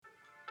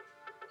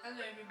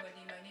Hello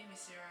everybody, my name is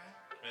Sarah.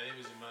 My name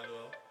is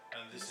Emmanuel,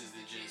 and this is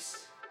The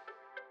Gist.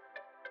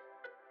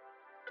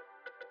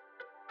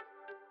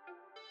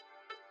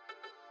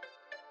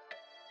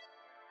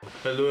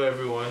 Hello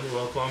everyone,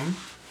 welcome.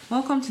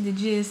 Welcome to The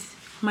Gist.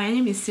 My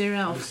name is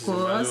Sarah, This of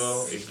course.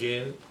 This is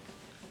Emmanuel again.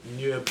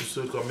 New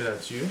episode coming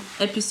at you.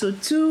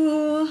 Episode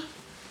 2.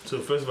 So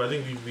first of all, I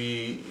think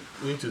we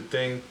need to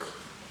thank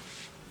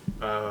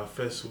our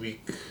first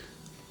week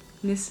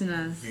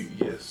Listeners.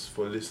 Yes,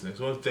 for listening.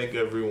 So I want to thank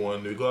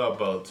everyone. We got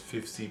about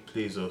 50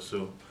 plays or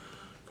so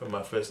from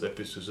our first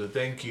episode. So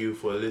thank you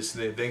for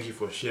listening. Thank you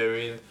for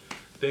sharing.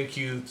 Thank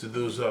you to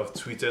those who have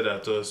tweeted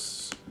at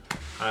us.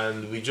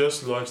 And we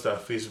just launched our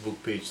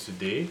Facebook page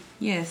today.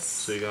 Yes.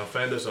 So you can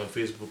find us on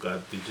Facebook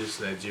at The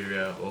Gist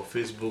Nigeria or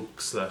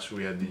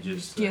Facebook/We Are The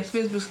Gist. Yes,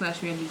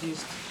 Facebook/We Are The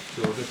Gist.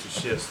 So we're going to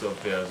share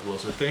stuff there as well.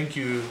 So thank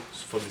you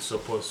for the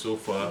support so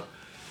far.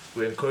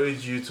 We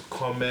encourage you to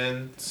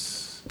comment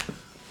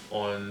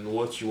on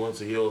what you want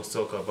to hear us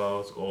talk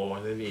about or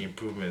on any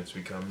improvements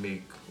we can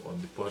make on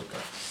the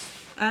podcast.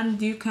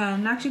 And you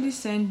can actually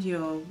send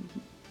your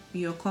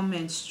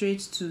comments straight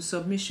to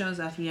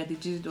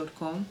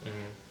submissions@wearethegist.com,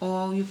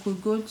 or you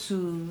could go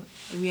to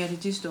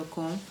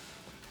wearethegist.com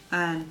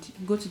and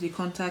go to the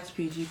contact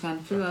page. You can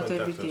fill out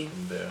everything.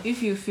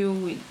 If you feel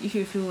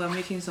we're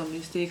making some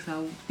mistakes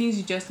and things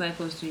you just like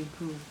us to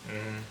improve,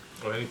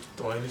 or any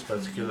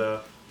particular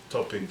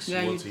topics you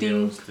want to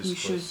hear us discuss, we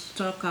should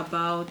talk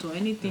about, or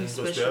anything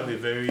special. Because we have a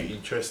very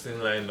interesting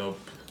lineup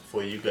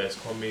for you guys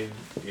coming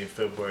in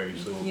February,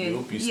 so we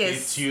hope you stay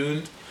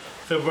tuned.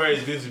 February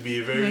is going to be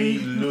a very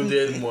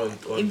loaded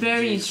month.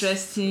 Very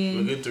interesting.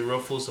 We're going to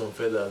ruffle some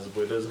feathers,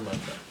 but it doesn't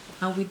matter.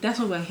 And that's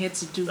what we're here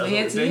to do. We're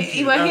here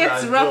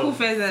to ruffle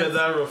feathers.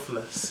 Feather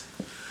rufflers.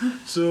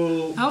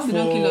 So I hope you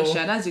don't kill us,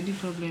 Sha. That's the big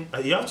problem.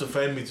 You have to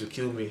find me to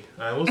kill me.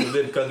 And most of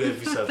them can't get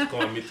visa to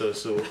come and meet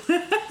us, so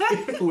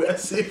we're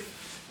safe.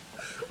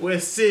 We're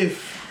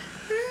safe.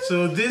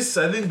 So the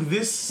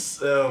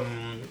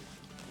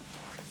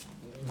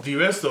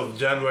rest of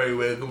January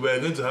we're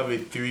going to have a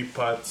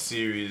 3-part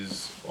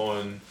series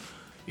on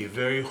a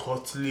very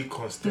hotly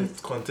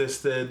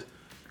contested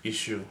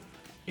issue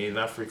in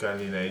Africa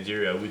and in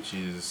Nigeria, which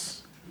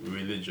is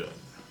religion.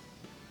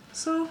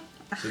 So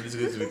this is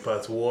going to be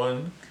part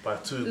 1,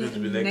 part 2 is going to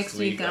be next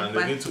week, and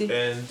we're going to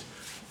end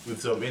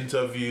with some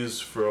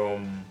interviews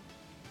from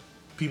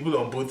people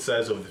on both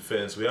sides of the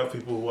fence. We have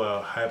people who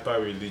are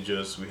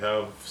hyper-religious. We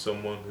have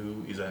someone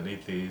who is an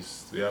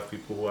atheist. We have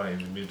people who are in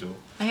the middle.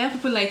 I have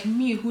people like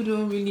me who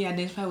don't really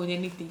identify with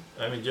anything.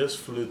 I mean, just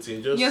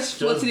floating. Just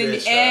floating in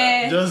the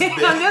air. Just there.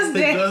 I'm just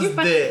there. Just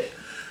there.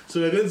 So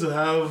we're going to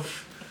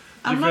have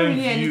different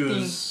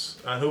views.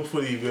 Anything. And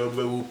hopefully we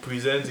will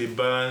present a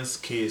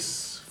balanced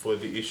case for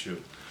the issue.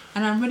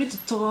 And I'm ready to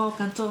talk.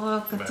 We're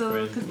all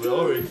ready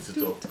to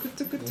talk.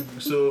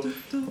 So,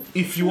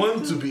 if you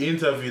want to be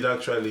interviewed,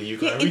 actually, you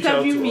can reach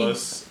out to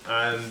us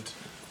and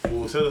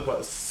we'll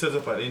set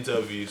up an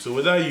interview. So,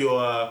 whether you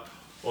are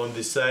on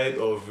the side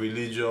of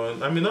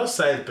religion, I mean, not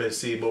side per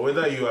se, but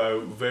whether you are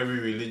very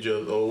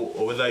religious or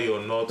whether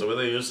you're not, or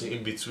whether you're just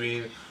in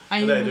between,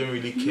 whether you don't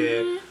really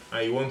care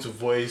and you want to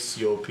voice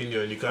your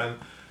opinion, you can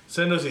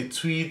send us a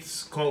tweet,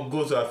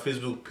 go to our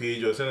Facebook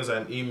page, or send us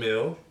an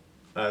email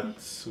at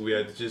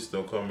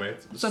wearethegist.com, right?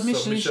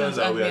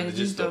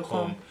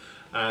 Submissions@wearethegist.com,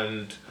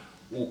 and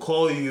we'll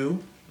call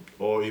you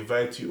or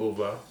invite you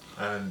over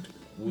and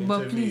we'll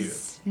interview you.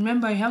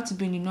 Remember, you have to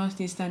be in the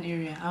northeastern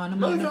area.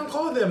 No, you can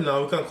call them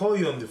now. We can call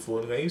you on the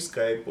phone. Can you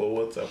Skype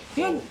or WhatsApp?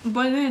 Yeah,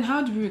 but then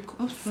how do we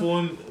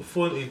phone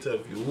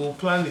interview? We'll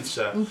plan it,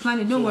 Sha. We'll plan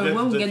it. Don't worry,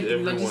 when we get the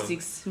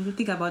logistics, we'll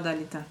think about that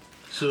later.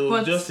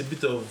 So just a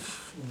bit of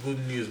good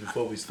news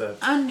before we start.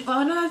 And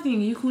another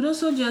thing, you could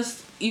also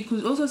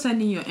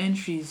send in your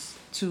entries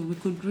too. We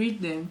could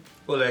read them.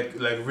 Or like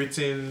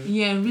written.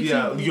 Yeah, written.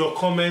 Yeah, your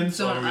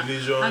comments on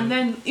religion. And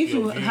then if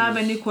you views. have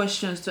any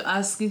questions to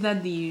ask either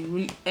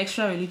the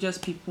extra religious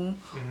people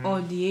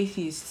or the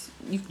atheists,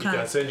 you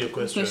can send your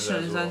questions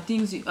as well. And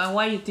things and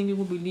why you think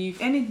people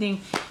believe anything.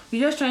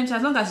 We're just trying to,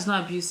 as long as it's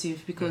not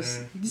abusive, because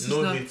this is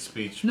not hate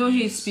speech. No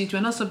hate speech.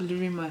 We're not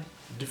sub-delivering man.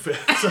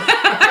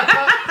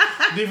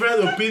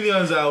 Different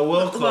opinions are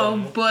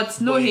welcome,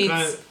 but no hate. You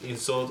can't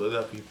insult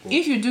other people.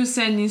 If you do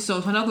send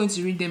insults, we're not going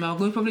to read them.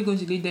 Probably going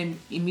to read them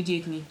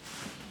immediately.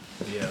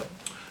 Yeah.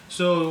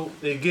 So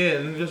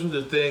again, just want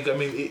to thank. I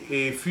mean,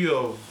 a few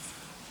of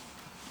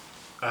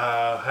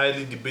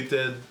highly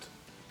debated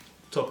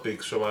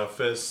topics from our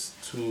first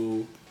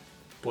 2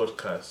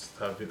 podcasts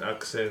have been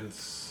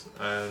accents.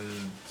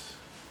 And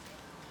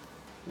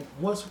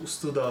what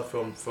stood out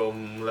from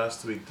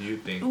last week, do you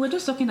think? We're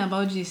just talking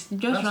about gist.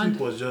 Last week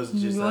was just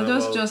gist. We were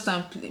just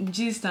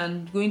gist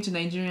and going to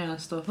Nigeria and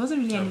stuff. It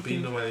wasn't really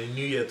anything. And a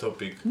New Year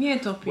topic.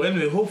 Well,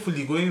 anyway,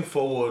 hopefully going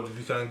forward,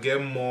 we can get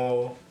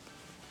more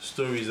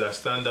stories that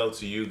stand out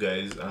to you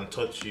guys and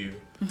touch you.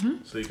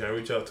 So you can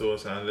reach out to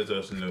us and let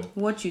us know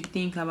what you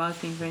think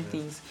about different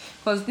things.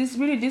 Because this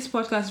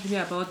podcast is really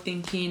about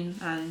thinking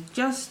and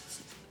just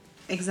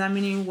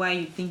examining why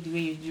you think the way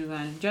you do,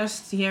 and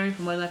just hearing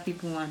from other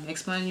people and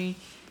expanding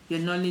your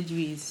knowledge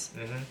base,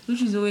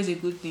 which is always a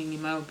good thing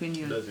in my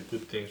opinion. That's a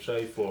good thing.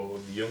 Try for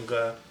the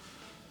younger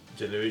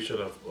generation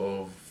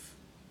of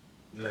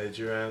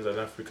Nigerians and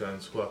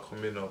Africans who are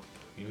coming up.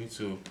 You need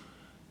to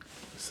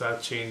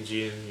start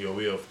changing your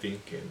way of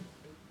thinking,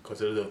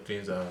 because a lot of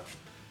things are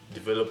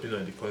developing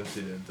on the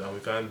continent and we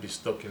can't be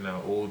stuck in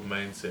our old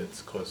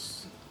mindsets,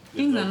 because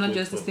things are not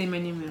just the same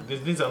anymore.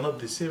 Things are not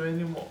the same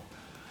anymore.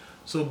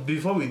 So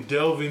before we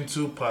delve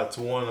into part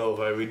 1 of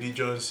our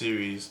religion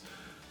series,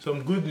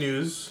 some good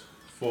news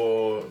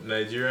for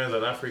Nigerians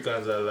and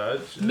Africans at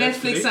large.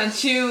 Netflix and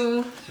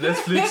chill.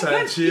 Netflix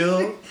and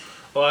chill.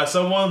 Or as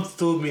someone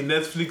told me,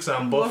 Netflix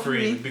and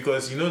buffering,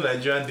 because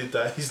Nigerian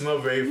data is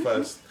not very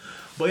fast.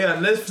 But yeah,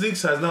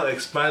 Netflix has now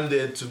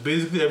expanded to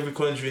basically every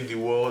country in the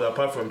world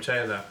apart from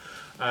China.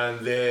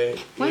 And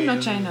why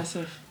not China,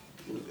 sir?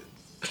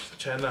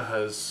 China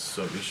has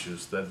some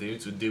issues that they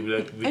need to deal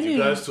with, with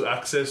regards to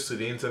access to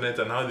the internet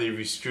and how they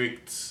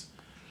restrict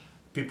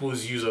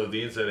people's use of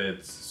the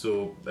internet.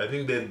 So I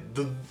think that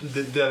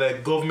they're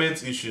like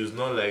government issues,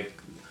 not like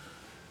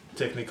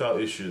technical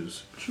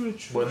issues. True.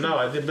 But now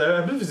I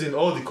believe it's in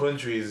all the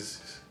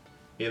countries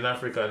in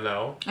Africa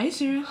now. Are you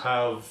serious?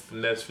 Have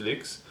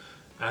Netflix,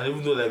 and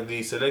even though like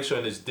the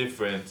selection is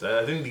different,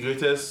 I think the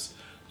greatest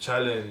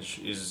challenge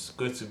is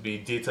going to be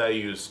data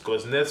use,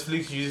 because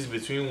Netflix uses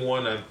between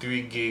 1 and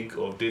 3 gig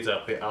of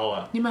data per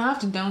hour. You might have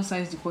to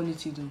downsize the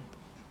quality though.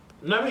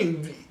 No, I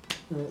mean,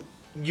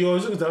 you're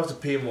also going to have to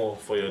pay more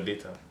for your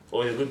data,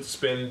 or you're going to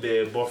spend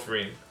the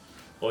buffering,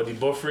 or the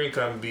buffering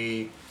can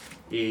be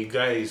a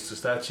guys to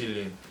start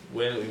chilling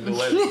when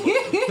whatever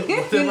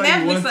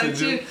you want to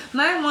do.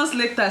 9 months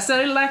later,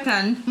 Cerelac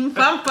and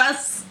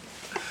Pampers.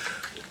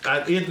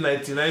 An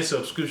 $8.99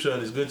 subscription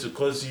is going to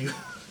cost you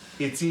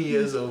 18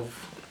 years of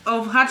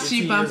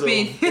hardship and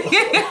pain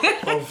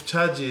of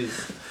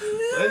charges.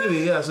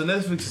 Anyway, yeah. So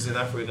Netflix is in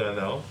Africa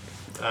now,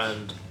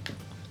 and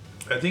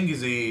I think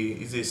it's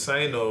a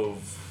sign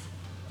of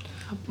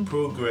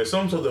progress,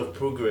 some sort of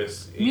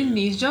progress.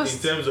 Really, it's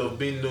just in terms of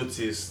being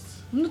noticed.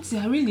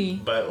 Really?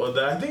 By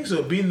other, I think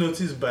so. Being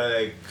noticed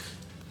by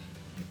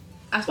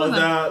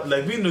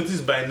being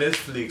noticed by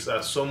Netflix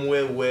as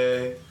somewhere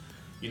where,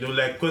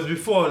 because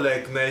before,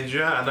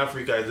 Nigeria and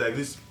Africa is like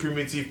this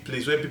primitive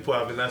place where people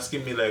have been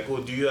asking me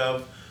oh, do you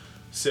have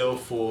cell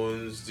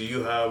phones? Do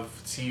you have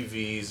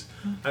TVs?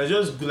 And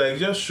it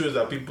just shows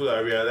that people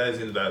are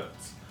realizing that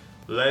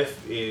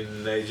life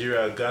in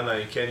Nigeria, Ghana,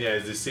 and Kenya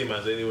is the same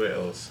as anywhere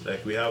else.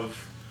 We have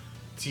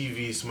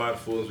TV,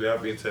 smartphones, we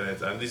have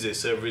internet, and this is a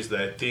service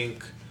that I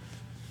think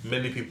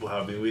many people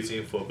have been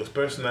waiting for. Because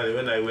personally,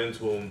 when I went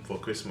home for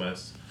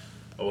Christmas,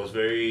 I was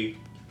very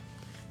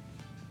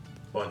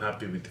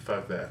unhappy with the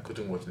fact that I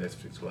couldn't watch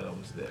Netflix while I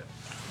was there.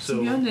 So,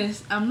 to be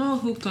honest, I'm not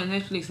hooked on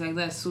Netflix like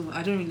that, so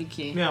I don't really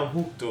care. Yeah, I'm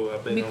hooked though.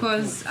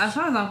 Because as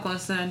far as I'm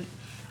concerned,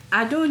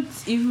 I don't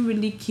even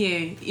really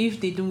care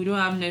if we don't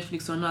have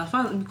Netflix or not.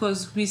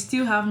 Because we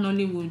still have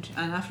Nollywood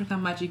and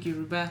African Magic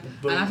Yoruba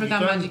and African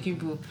Magic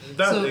Igbo.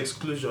 That's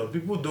exclusion.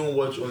 People don't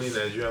watch only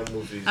Nigerian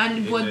movies.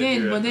 But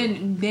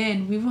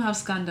then we even have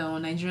Scandal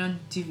on Nigerian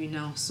TV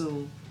now.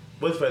 So.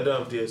 What if I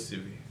don't have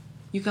DSTV?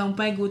 You can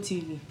buy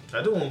GoTV.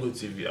 I don't want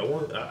GoTV.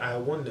 I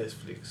want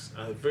Netflix.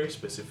 I'm very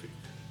specific.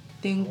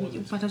 Then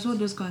all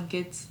those can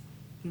get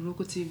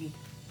Roku TV.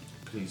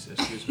 Please,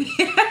 excuse me.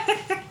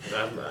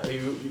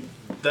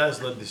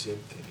 That's not the same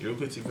thing.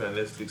 Roku TV and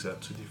Netflix are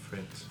 2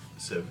 different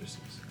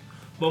services.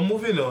 But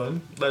moving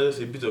on, that's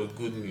just a bit of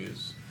good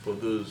news for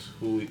those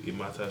who it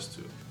matters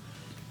to.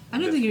 I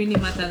don't think it really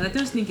matters. I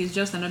just think it's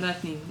just another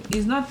thing.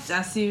 It's not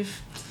as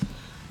if...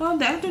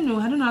 Well, I don't know.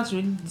 I don't know how to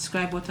really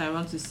describe what I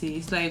want to say.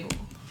 It's like...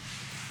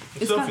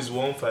 Stuff is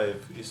 1.5.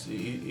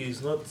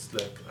 It's not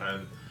like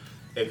an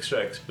extra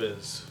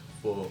expense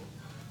for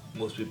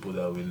most people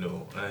that we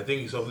know, and I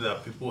think it's something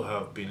that people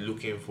have been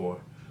looking for,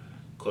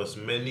 because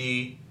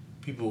many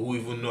people who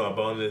even know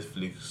about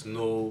Netflix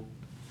know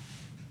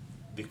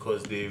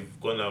because they've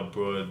gone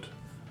abroad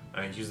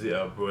and used it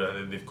abroad, and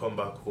then they've come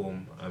back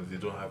home and they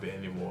don't have it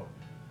anymore.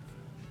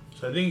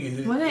 So I think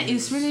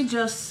it's really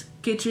just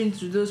catering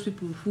to those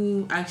people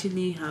who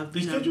actually have.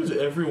 It's catering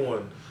to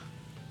everyone.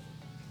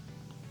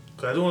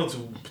 I don't want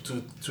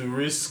to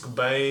risk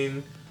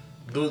buying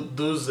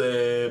those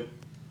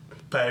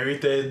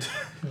pirated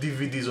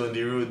DVDs on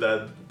the road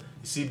that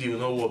CD will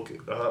not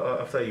work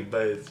after you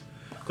buy it.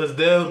 Because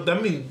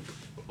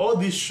all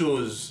these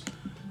shows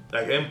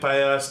like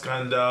Empire,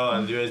 Scandal,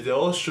 and the rest, they're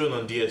all shown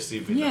on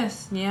DSTV.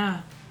 Yes, now.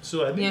 yeah.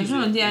 So I think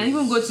and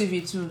even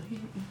GoTV too.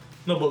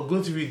 No, but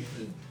GoTV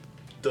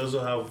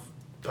doesn't have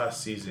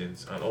past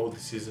seasons and all the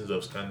seasons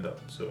of Scandal.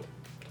 So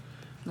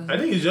I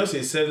think it's just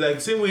a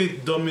set, same way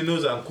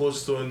Domino's and Cold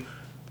Stone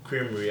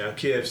Creamery and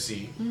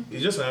KFC.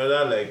 It's just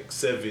another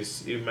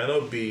service. It might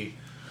not be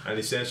an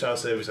essential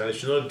service, and it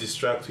should not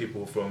distract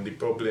people from the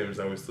problems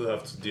that we still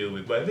have to deal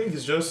with. But I think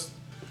it's just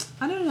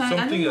I don't know how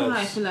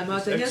I feel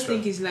about it. I just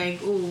think it's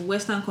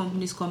Western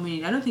companies coming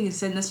in. I don't think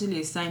it's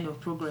necessarily a sign of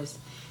progress,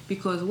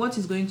 because what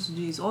it's going to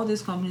do is all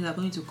these companies are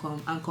going to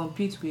come and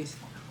compete with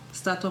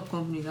startup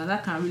companies, and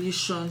that can really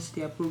shunt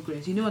their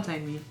progress. You know what I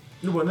mean?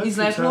 No, but Netflix It's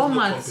like has no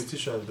Walmart.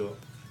 competition though.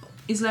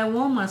 It's like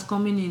Walmart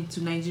coming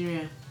into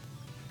Nigeria.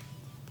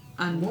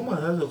 And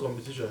Walmart has no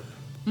competition.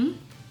 Hmm?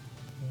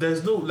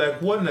 There's no,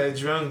 like, what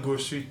Nigerian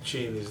grocery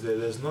chain is there?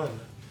 There's none.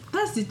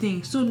 that's the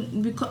thing. So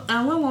because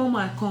and when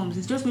Walmart comes,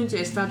 it's just going to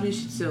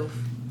establish itself,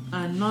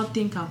 and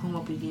nothing can come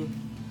up again.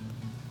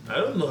 I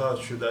don't know how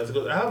true that is,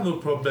 because I have no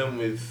problem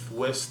with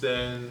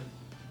Western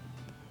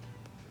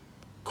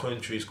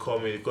countries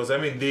coming, because I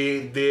mean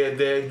they're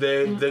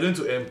going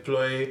to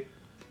employ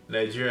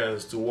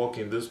Nigerians to work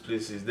in those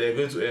places. They're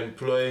going to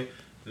employ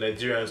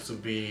Nigerians to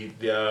be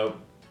their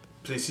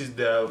places,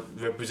 their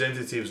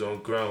representatives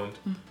on ground.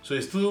 So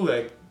it still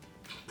like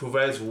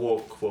provides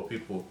work for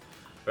people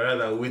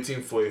rather than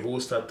waiting for a whole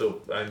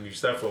startup and you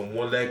start from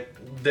one. Like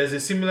there's a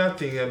similar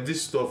thing.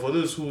 This store for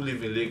those who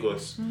live in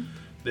Lagos.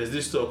 There's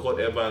this store called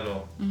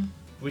Ebano,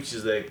 which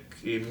is like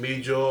a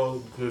major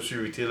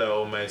grocery retailer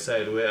on my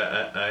side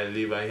where I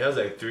live, and he has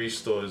like 3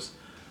 stores,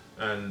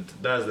 and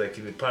that's like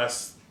in the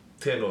past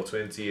 10 or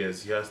 20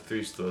 years he has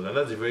 3 stores, and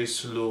that's a very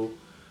slow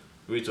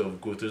rate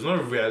of growth. It's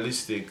not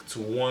realistic to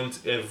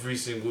want every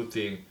single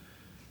thing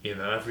in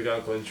an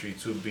African country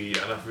to be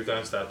an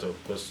African startup,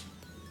 because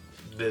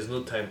there's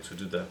no time to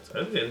do that.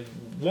 And then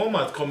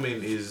Walmart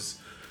coming is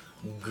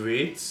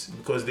great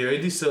because they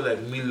already sell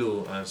like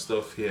Milo and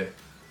stuff here,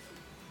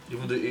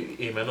 even though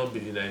it might not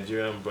be the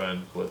Nigerian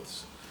brand, but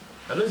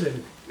I don't see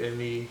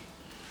any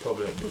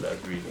problem with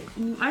that really.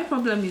 My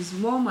problem is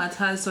Walmart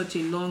has such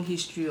a long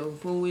history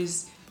of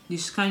always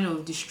this kind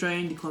of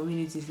destroying the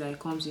communities that it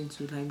comes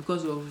into, like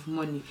because of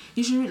money.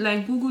 You should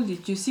like Google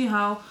it. You see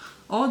how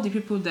all the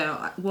people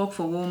that work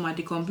for Walmart,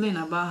 they complain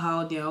about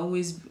how they are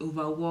always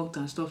overworked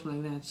and stuff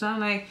like that. So I'm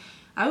like,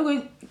 are we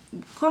going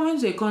coming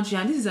to a country,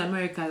 and this is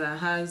America that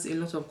has a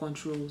lot of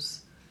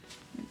controls.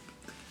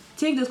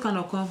 Take those kind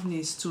of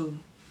companies to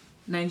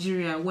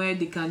Nigeria where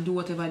they can do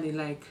whatever they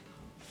like.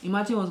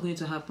 Imagine what's going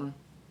to happen.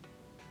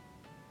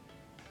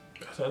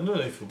 I don't know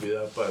if it'll be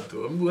that bad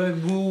though.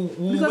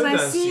 We'll Because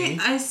wait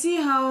I see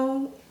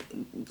how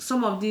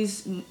some of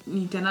these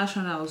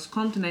internationals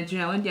come to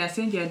Nigeria when they are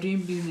saying they are doing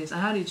business,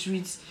 and how they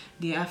treat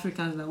the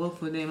Africans that work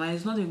for them, and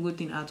it's not a good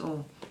thing at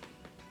all.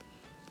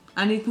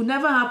 And it could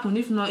never happen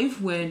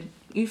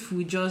if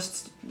we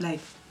just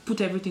like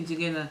put everything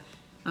together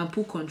and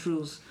put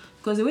controls.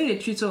 Because the way they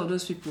treat all of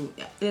those people,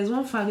 there's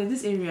one fact, there's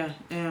this area,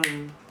 I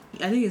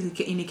think it's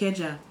in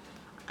Ikeja,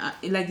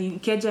 like the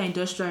Ikeja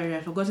industrial area,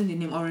 I've forgotten the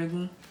name,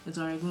 Oregon. It's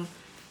Oregon.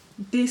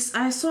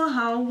 I saw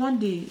how one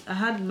day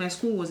my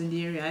school was in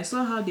the area. I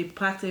saw how they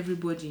packed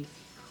everybody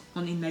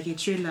in like a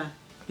trailer.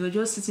 They were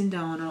just sitting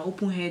down on an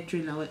open head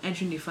trailer when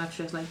entering the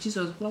factory. I was like,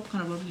 Jesus, what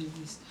kind of rubbish is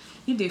this?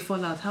 If they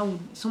fall out, how would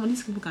some of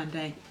these people can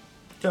die?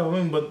 Yeah, I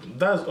mean, but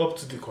that's up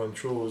to the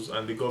controls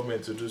and the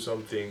government to do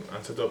something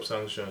and set up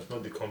sanctions,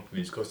 not the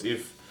companies. Because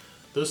if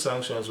those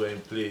sanctions were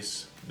in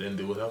place, then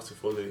they would have to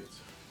follow it.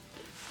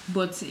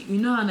 But you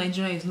know how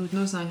Nigeria is with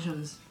no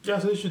sanctions. Yeah,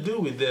 so they should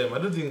deal with them. I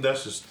don't think that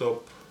should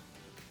stop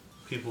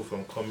people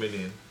from coming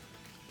in.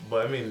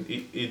 But I mean,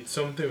 it's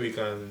something we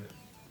can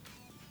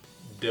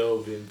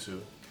delve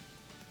into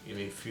in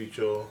a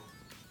future.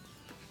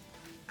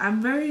 I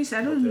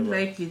don't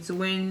like it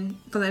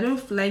because I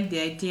don't like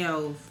the idea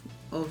of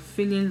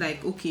feeling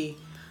like, okay,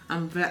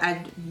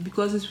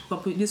 because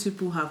these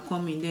people have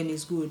come in, then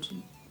it's good.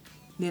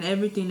 Then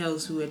everything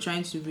else we were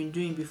trying to be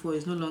doing before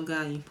is no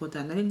longer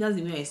important. I think that's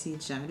the way I see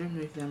it. I don't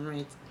know if I'm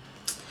right.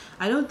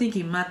 I don't think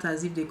it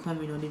matters if they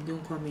come in or they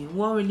don't come in.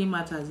 What really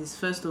matters is,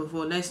 first of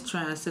all, let's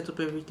try and set up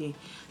everything.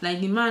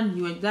 Like the man,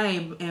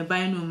 buying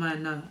a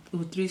man now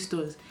with 3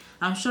 stores.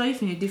 I'm sure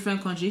if in a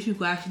different country, if you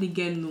could actually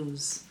get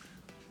loans,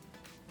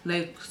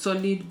 like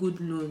solid good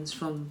loans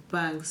from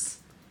banks,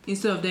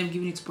 instead of them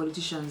giving it to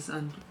politicians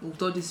and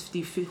with all this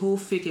the whole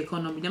fake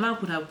economy, the man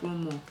could have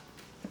grown more.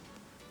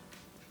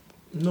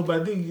 No,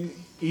 but I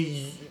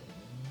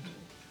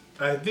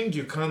think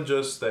you can't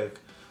just like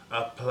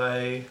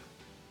apply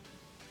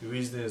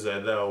reasonings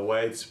like that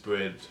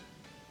widespread,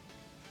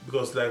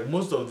 because like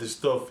most of the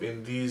stuff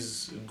in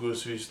these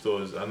grocery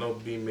stores are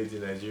not being made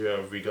in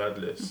Nigeria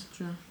regardless. That's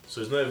true.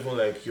 So it's not even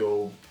like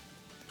you're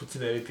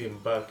putting anything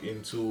back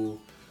into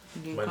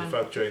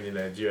manufacturing in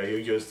Nigeria.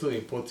 You're still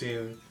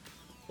importing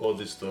all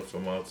this stuff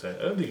from outside.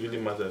 I don't think it really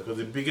matters, because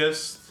the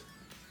biggest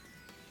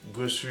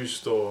grocery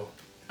store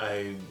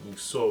I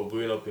saw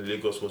growing up in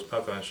Lagos was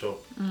Park and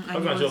Shop.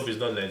 Park and Shop is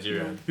not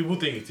Nigerian. People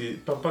think it is.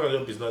 Park and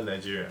Shop is not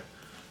Nigerian.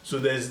 So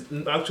there's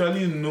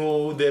actually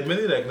there are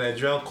many like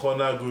Nigerian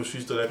corner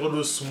grocery stores, like all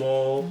those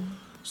small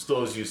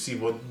stores you see,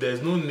 but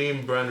there's no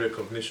name brand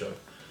recognition.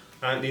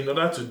 And in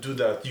order to do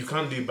that, you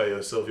can't do it by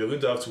yourself. You're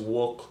going to have to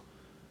work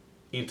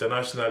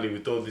internationally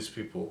with all these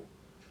people.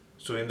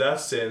 So in that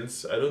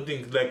sense, I don't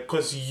think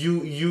because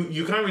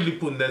you can't really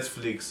put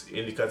Netflix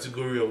in the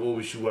category of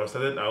we should have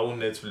started our own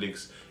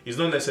Netflix. It's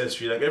not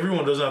necessary. Like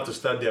everyone doesn't have to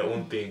start their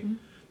own thing.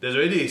 There's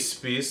already a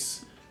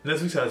space.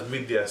 Netflix has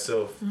made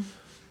themselves,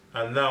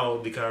 and now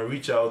they can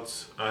reach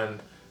out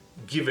and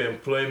give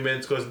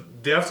employment, because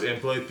they have to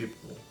employ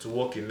people to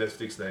work in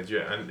Netflix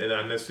Nigeria and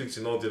Netflix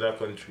in all the other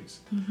countries.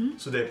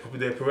 So they're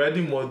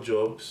providing more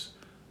jobs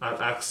and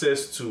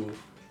access to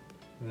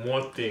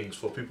more things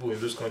for people in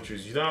those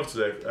countries. You don't have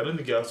to I don't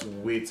think you have to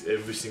wait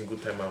every single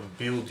time and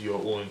build your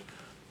own.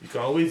 You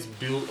can always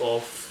build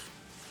off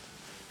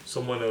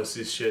someone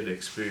else's shared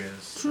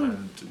experience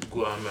and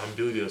go and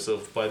build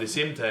yourself. But at the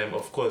same time,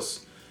 of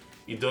course,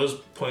 it does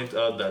point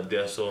out that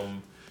there are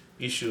some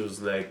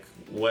issues like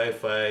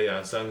Wi-Fi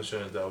and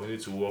sanctions that we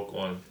need to work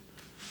on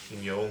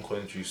in your own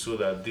country, so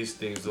that these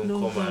things don't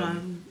come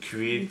and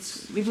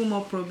create even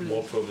more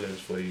problems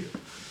for you.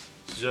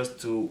 It's just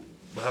to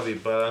have a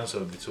balance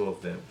of the two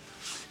of them.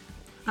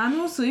 And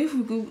also, if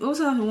we could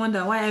also have to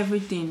wonder why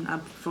everything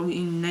from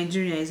in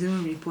Nigeria is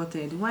even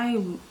reported. Why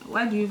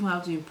do you even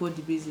have to import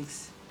the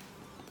basics?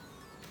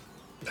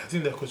 I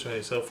think that question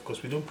itself,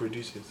 because we don't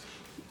produce it.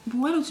 But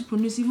why don't you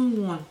produce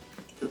even one?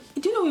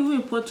 Do you know we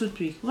even import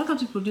toothpick? Why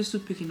can't you produce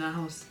toothpick in our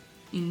house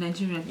in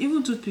Nigeria?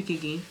 Even toothpick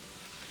again.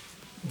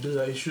 Those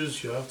are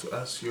issues you have to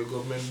ask your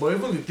government. But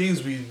even the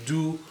things we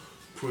do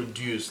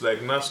produce, like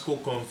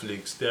Nasco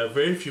cornflakes, there are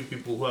very few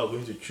people who are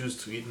going to choose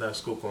to eat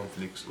Nasco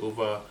cornflakes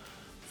over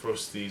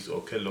Frosties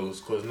or Kellogg's,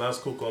 because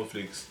Nasco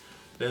cornflakes,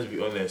 let's be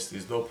honest,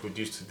 is not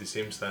produced to the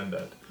same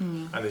standard.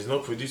 And it's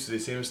not produced to the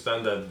same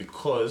standard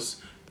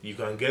because you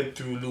can get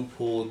through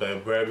loopholes by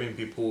bribing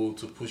people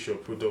to push your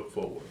product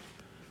forward.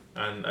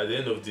 And at the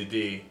end of the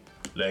day,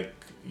 like,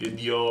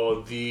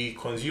 the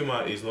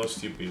consumer is not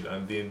stupid,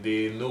 and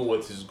they know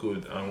what is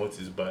good and what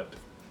is bad.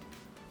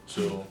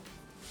 So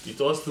it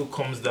all still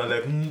comes down,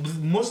 like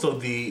most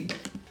of the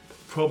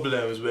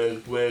problems we're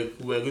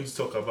going to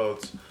talk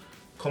about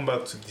come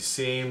back to the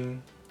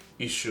same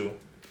issue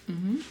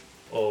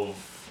of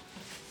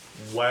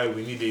why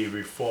we need a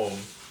reform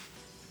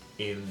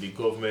in the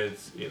government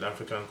in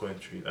African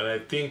countries. And I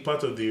think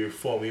part of the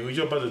reform, a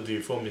major part of the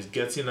reform, is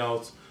getting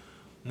out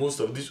most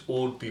of these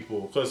old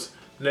people, because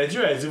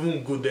Nigeria is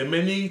even good. There are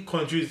many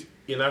countries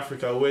in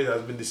Africa where it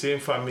has been the same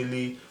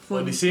family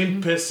or the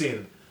same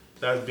person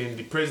that has been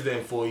the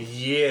president for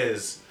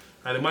years,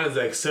 and the man is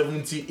like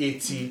 70,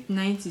 80,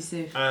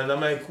 97. And I'm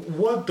like,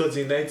 what does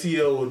a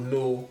 90-year-old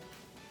know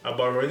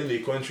about running the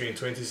country in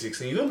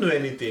 2016? You don't know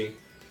anything.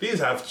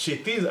 Things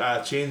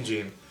are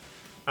changing,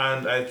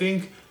 and I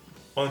think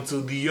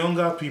until the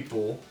younger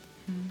people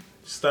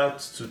start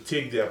to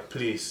take their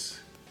place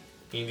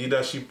in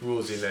leadership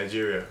roles in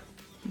Nigeria,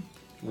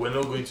 we're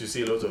not going to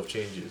see a lot of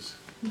changes.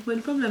 But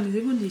the problem is,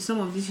 even some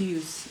of these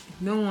youths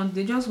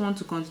they just want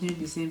to continue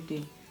the same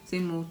thing,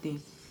 same old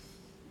thing.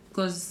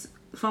 Because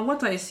from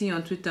what I see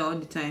on Twitter all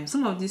the time,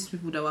 some of these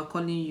people that were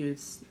calling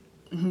youths,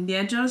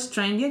 they're not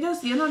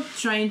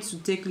trying to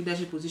take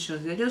leadership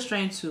positions. They're just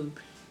trying to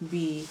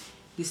be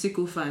the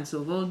sycophants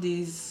of all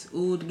these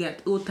old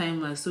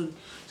timers, so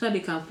they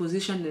can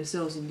position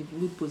themselves in the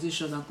good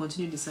positions and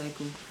continue the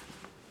cycle.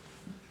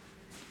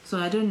 So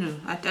I don't know.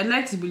 I'd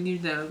like to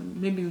believe that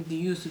maybe the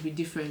youth will be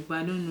different, but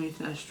I don't know if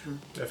that's true.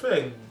 I feel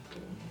like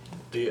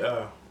they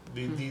are.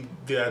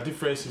 There are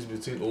differences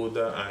between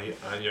older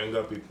and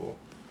younger people.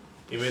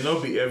 It may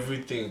not be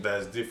everything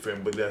that's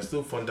different, but there are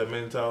still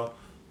fundamental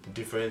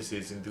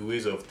differences in the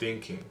ways of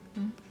thinking.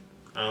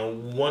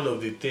 And one of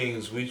the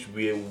things which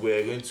we're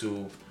going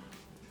to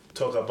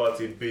talk about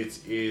a bit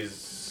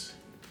is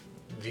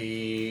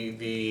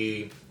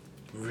the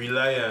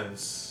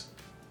reliance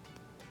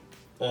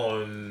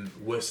on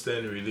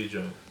Western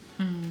religion.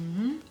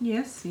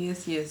 Yes.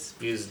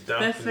 Is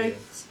dampening.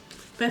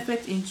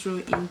 Perfect intro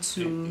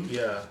into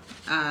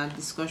our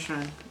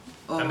discussion.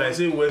 And I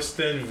say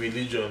Western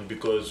religion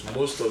because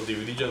most of the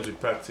religions we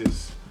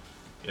practice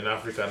in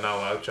Africa now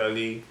are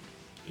actually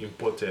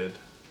imported,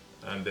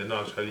 and they're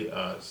not actually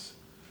ours.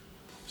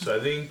 So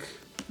I think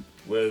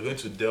we're going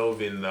to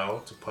delve in now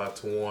to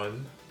part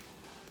 1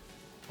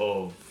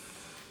 of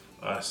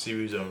our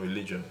series on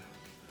religion.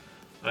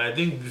 And I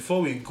think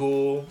before we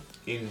go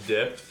in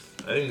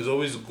depth, I think it's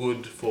always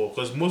good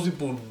because most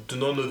people do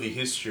not know the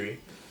history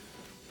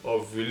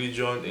of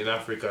religion in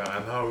Africa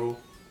and how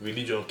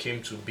religion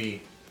came to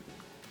be.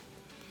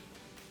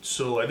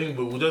 So I think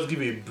we'll just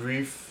give a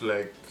brief,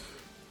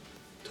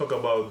 talk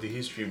about the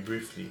history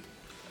briefly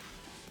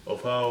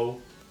of how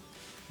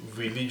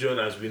religion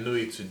as we know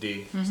it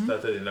today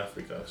started in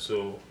Africa.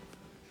 So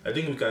I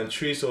think we can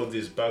trace all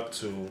this back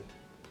to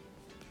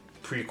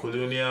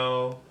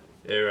pre-colonial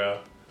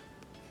era.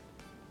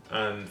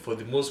 And for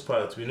the most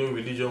part, we know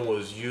religion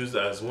was used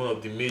as one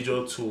of the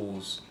major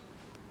tools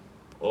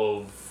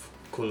of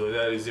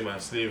colonialism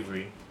and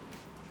slavery,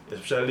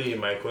 especially in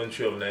my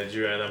country of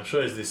Nigeria, and I'm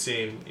sure it's the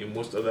same in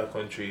most other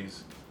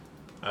countries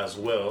as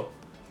well.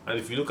 And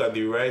if you look at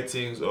the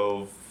writings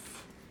of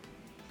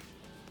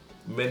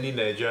many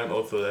Nigerian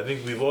authors, I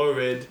think we've all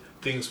read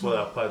Things Fall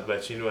Apart by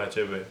Chinua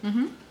Achebe.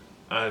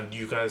 And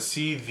you can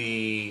see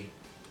the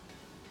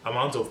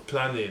amount of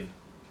planning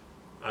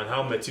and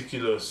how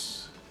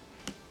meticulous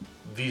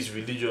these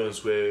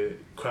religions were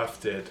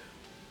crafted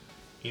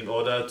in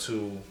order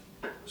to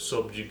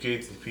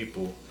subjugate the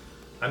people.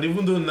 And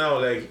even though now,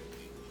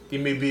 it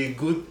may be a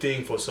good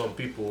thing for some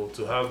people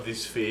to have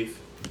this faith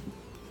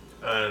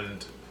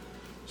and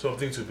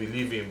something to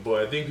believe in,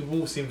 but I think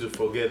people seem to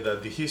forget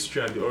that the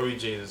history and the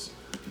origins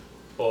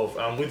of,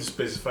 I'm going to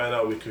specify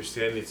now with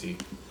Christianity,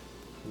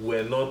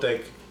 were not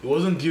like, it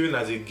wasn't given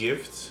as a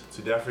gift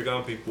to the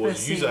African people, it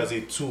was used as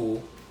a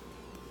tool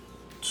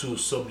to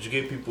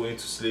subjugate people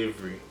into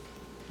slavery.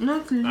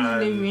 Not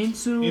slavery,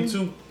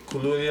 into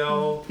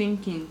colonial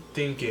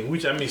thinking,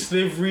 which, I mean,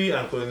 slavery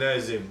and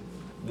colonialism,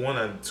 one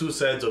and two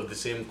sides of the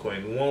same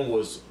coin. One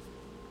was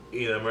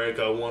in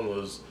America, one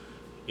was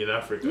in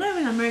Africa. Not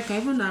even America,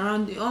 even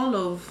around all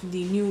of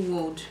the New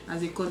World,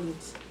 as they call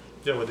it.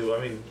 Yeah, but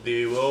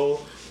they were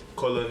all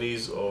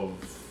colonies of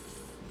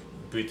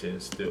Britain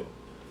still,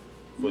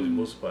 for the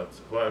most part.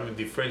 Well, I mean,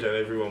 the French and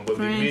everyone, but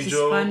French, the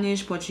major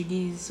Spanish,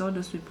 Portuguese, all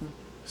those people.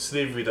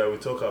 Slavery that we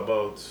talk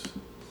about,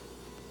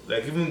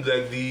 like even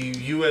like the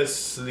U.S.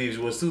 slaves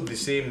was still the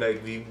same.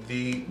 Like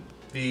the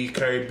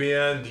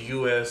Caribbean, the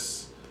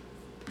U.S.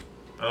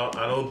 and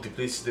all the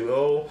places, they were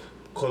all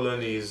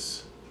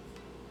colonies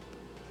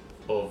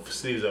of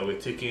slaves that were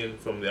taken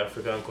from the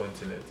African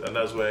continent, and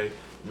that's why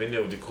many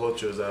of the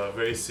cultures are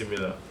very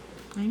similar.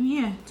 I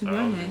mean, yeah, to be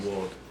around honest. the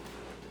world.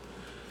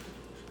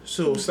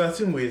 So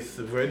starting with,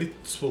 we've already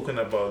spoken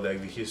about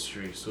like the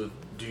history. So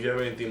do you have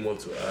anything more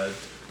to add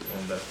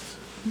on that?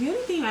 The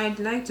only thing I'd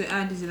like to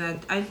add is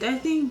that I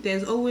think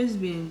there's always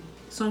been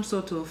some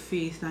sort of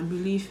faith and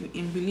belief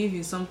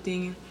in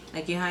something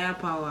like a higher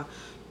power,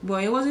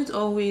 but it wasn't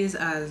always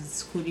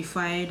as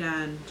codified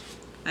and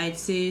I'd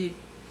say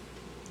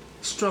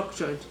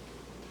structured.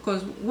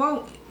 Because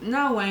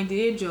now we're in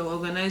the age of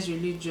organized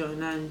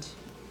religion and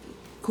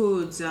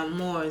codes and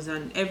mores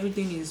and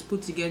everything is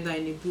put together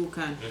in a book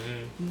and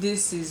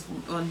this is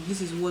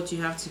what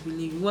you have to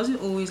believe. It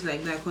wasn't always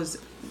like that, because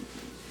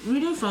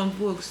reading from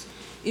books,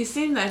 it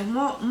seemed like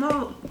more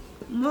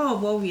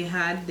of what we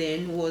had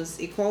then was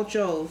a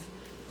culture of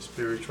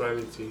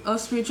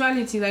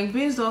spirituality, like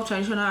based off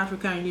traditional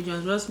African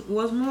religions.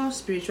 Was more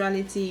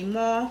spirituality,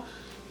 more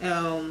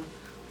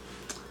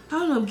I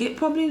don't know,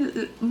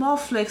 probably more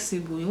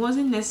flexible. It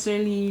wasn't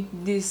necessarily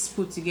this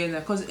put together,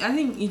 because I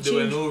think it changed. There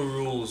were no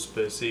rules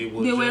per se.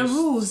 There were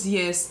rules,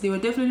 yes. There were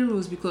definitely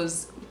rules,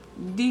 because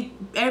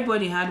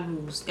everybody had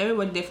rules.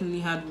 Everybody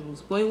definitely had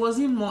rules, but it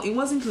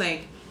wasn't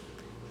like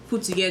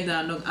put together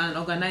and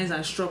organized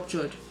and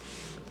structured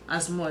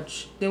as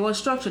much. There was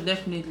structure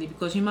definitely,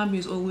 because human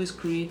beings always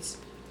create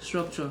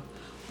structure,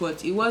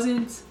 but it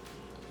wasn't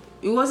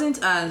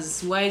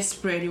as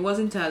widespread, it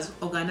wasn't as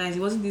organized,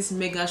 it wasn't this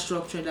mega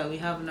structure that we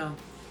have now.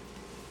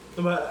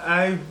 But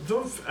I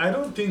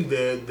don't think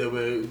there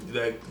were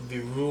like the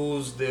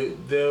rules.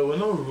 There were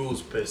no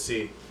rules per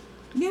se.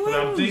 But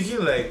I'm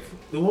thinking like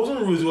there wasn't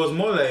rules. It was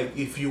more like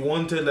if you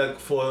wanted, like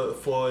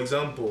for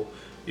example,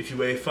 if you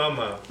were a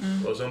farmer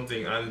or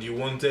something and you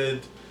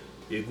wanted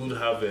a good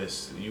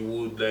harvest, you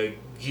would like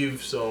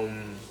give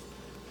some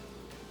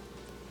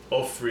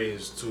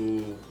offerings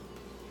to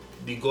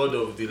the god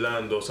of the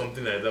land or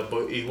something like that.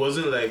 But it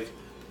wasn't like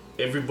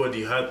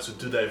everybody had to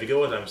do that, if you get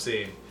what I'm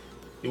saying.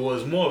 It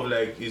was more of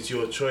like, it's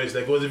your choice.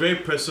 Like, it was a very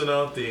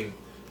personal thing.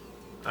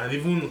 And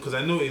even because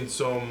I know in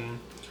some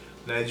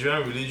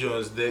Nigerian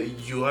religions that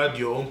you had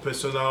your own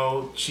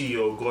personal chi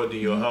or god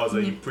in your house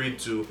that you prayed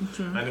to,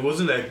 and it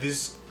wasn't like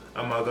this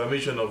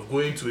amalgamation of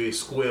going to a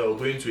square or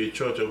going to a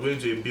church or going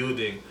to a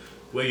building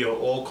where you're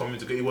all coming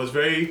together. It was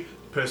very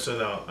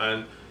personal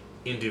and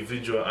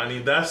individual, and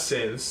in that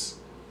sense,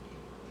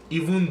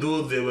 even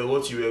though there were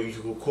what you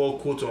could call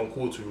quote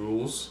unquote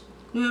rules,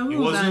 it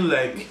wasn't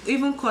like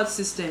even court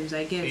systems,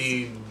 I guess,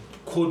 a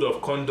code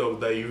of conduct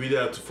that you really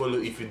had to follow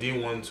if you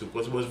didn't want to,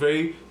 because it was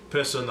very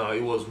personal.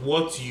 It was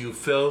what you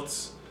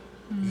felt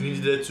you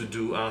needed to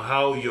do and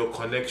how your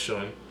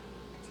connection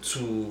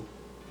to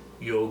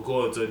your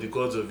gods or the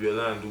gods of your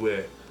land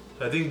were.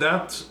 I think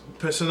that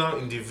personal,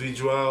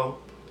 individual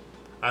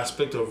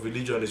aspect of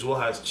religion is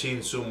what has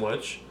changed so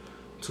much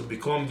to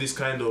become this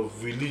kind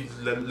of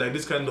like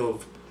this kind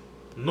of,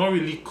 not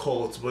really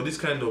cult, but this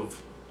kind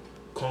of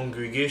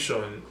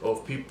congregation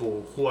of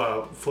people who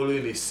are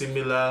following a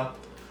similar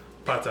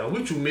pattern,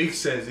 which will make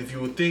sense if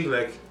you would think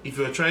like if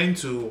you're trying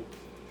to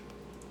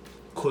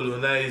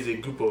colonize a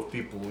group of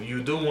people,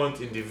 you don't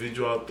want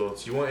individual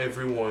thoughts, you want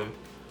everyone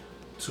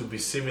to be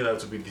similar,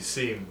 to be the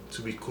same,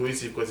 to be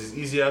cohesive, because it's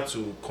easier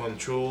to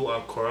control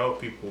and corral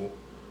people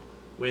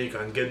when you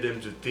can get them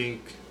to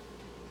think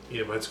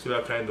in a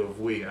particular kind of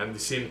way and the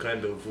same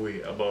kind of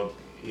way about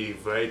a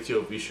variety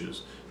of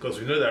issues. Because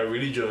we know that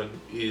religion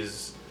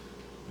is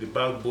the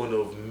backbone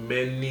of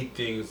many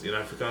things in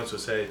African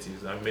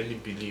societies and many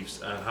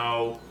beliefs and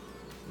how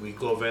we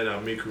govern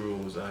and make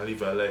rules and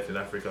live our life in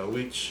Africa,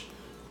 which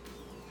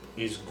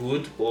is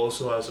good but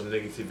also has some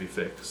negative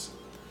effects.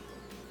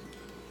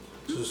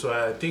 So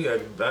I think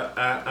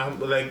I'm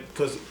like,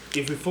 because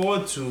if we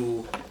forward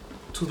to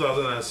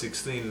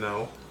 2016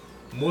 now,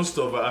 most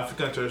of our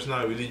African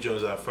traditional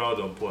religions are frowned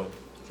upon.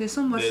 There's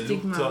so much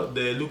stigma.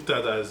 They're looked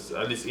at as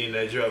least in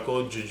Nigeria,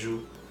 called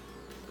juju,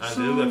 and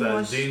they're looked at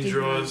as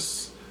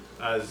dangerous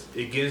as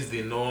against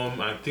the norm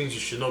and things you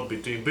should not be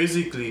doing.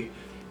 Basically,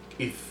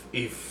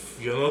 if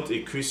you're not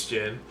a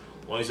Christian,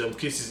 or in some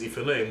cases if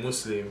you're not a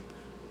Muslim,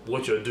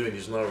 what you're doing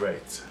is not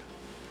right.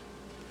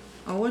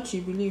 Or what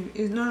you believe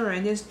is not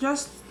right. There's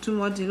just too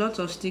much, a lot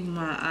of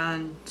stigma,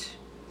 and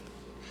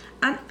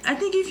I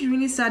think if you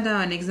really sat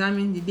down and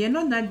examined it, they're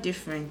not that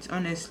different,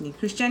 honestly.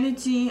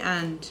 Christianity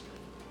and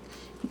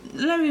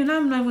let me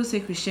not even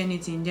say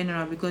Christianity in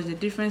general, because the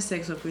different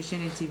sects of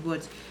Christianity,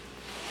 but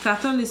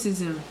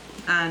Catholicism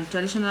and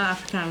traditional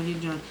African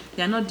religion,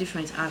 they are not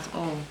different at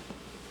all.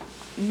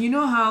 You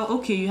know how,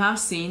 okay, you have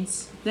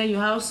saints, then you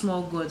have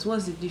small gods.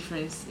 What's the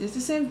difference? It's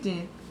the same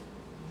thing.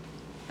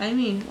 I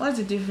mean, what's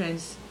the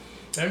difference?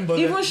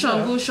 Even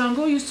Shango,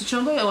 Shango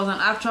was an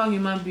actual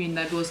human being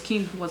that was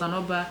king, was an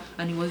Oba,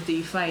 and he was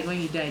deified when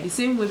he died. The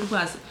same way people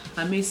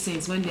are made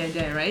saints when they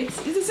die, right?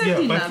 It's the same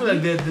thing. But I feel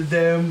like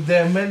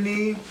there are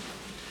many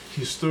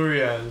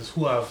historians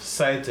who have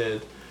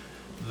cited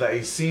that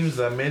it seems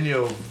that many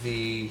of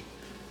the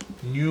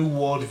New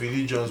World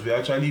religions were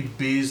actually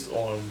based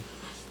on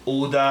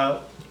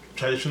older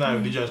traditional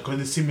religions, because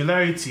the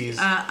similarities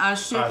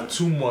are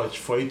too much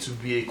for it to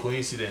be a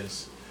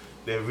coincidence.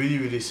 They're really,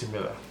 really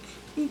similar.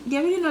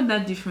 They're really not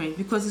that different,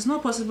 because it's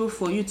not possible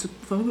for you to,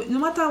 no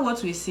matter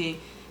what we say,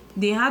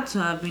 they had to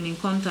have been in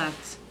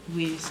contact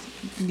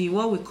with the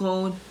what we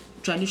call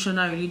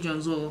traditional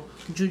religions or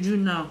juju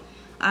now.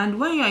 And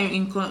when you're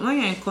in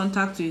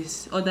contact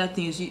with other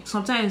things,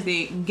 sometimes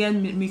they get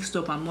mixed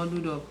up and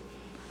muddled up,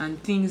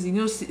 and things,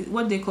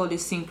 what they call the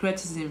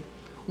syncretism,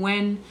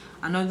 when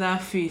another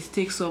faith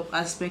takes up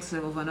aspects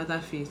of another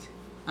faith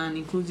and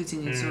includes it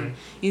in its own.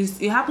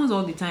 It happens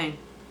all the time.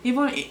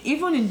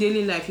 Even in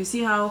daily life, you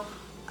see how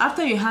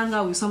after you hang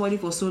out with somebody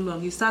for so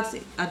long, you start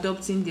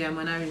adopting their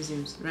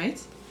mannerisms, right?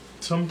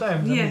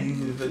 Sometimes, yeah,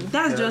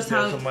 that's just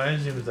how. Some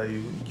mannerisms that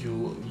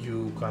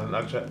you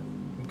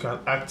can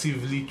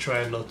actively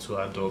try not to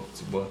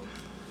adopt, but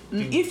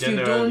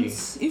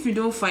if you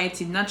don't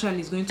fight it, naturally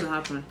it's going to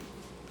happen.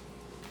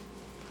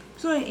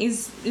 So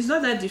it's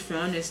not that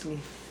different, honestly.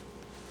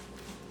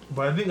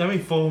 But I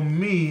mean, for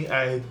me,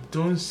 I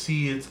don't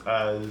see it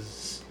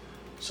as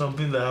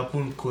something that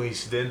happened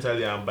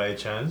coincidentally and by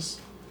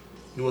chance.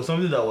 It was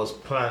something that was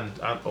planned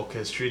and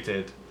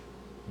orchestrated,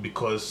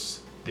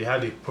 because they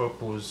had a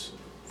purpose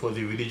for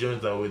the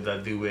religions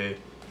that they were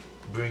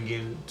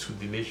bringing to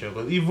the nation.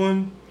 Because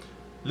even,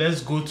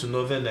 let's go to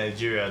northern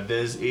Nigeria.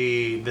 There's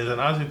an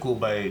article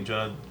by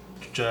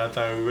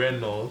Jonathan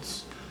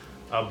Reynolds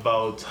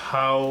about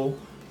how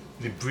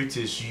the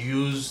British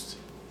used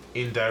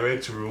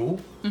indirect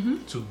rule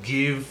to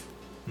give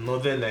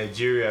northern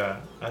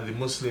Nigeria and the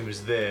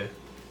Muslims there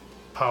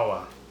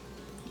power.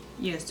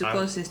 Yes, to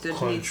cause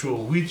instability.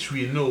 Control, which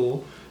we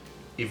know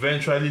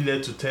eventually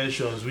led to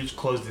tensions which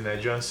caused the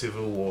Nigerian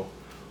Civil War.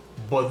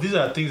 But these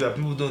are things that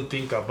people don't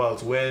think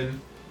about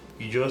when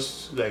you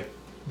just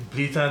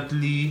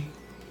blatantly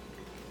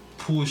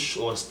push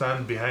or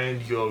stand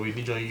behind your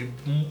religion.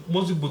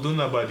 Most people don't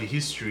know about the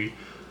history,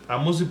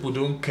 and most people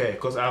don't care.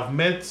 Because I've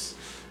met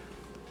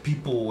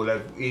people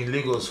in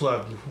Lagos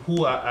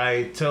who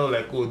I tell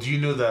oh, do you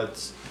know that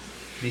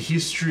the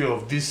history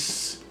of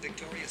this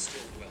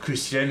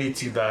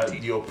Christianity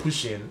that you're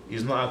pushing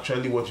is not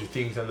actually what you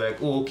think? And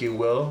oh, okay,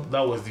 well,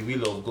 that was the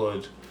will of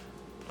God,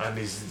 and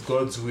it's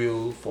God's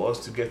will for us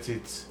to get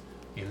it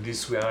in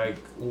this way.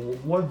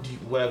 What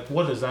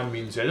does that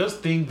mean? So I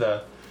just think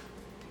that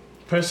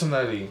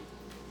personally,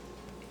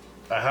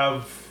 I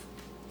have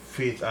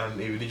faith and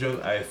a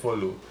religion I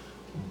follow,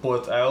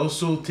 but I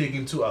also take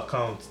into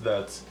account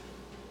that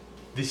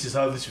this is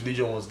how this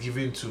religion was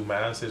given to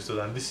my ancestors,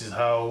 and this is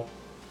how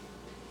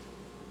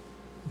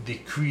the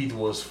creed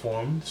was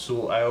formed.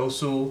 So I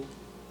also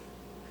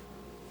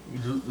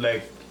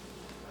I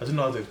don't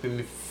know how to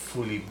explain it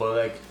fully,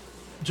 but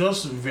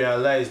just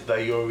realize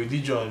that your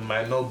religion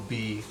might not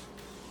be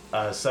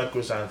as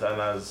sacrosanct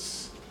and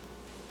as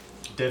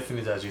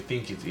definite as you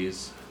think it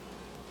is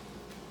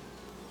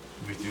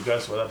with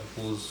regards to other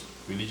people's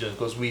religion.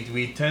 Because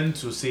we tend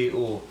to say,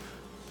 oh,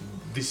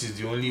 this is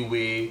the only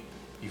way.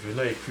 If you're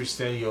not a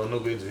Christian, you're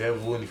not going to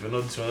heaven. If you're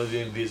not this, you're not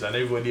doing this, and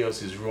everybody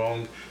else is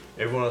wrong.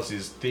 Everyone else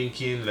is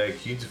thinking you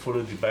need to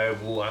follow the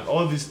Bible, and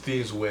all these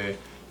things were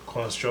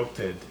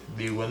constructed.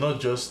 They were not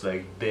just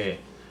there.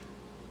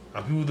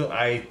 And people don't.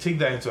 I take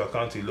that into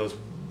account a lot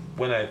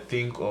when I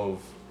think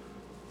of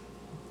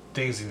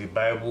things in the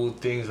Bible,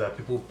 things that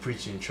people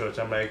preach in church.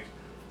 I'm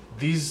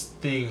these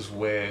things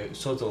were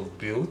sort of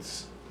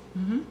built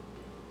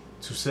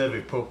to serve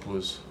a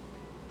purpose,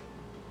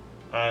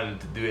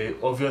 and they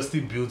were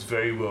obviously built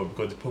very well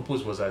because the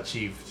purpose was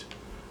achieved.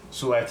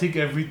 So I take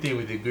everything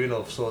with a grain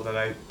of salt, and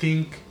I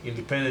think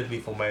independently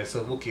for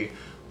myself, okay,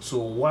 so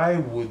why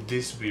would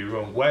this be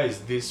wrong? Why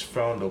is this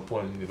frowned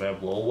upon in the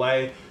Bible? Or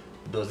why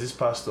does this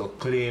pastor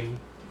claim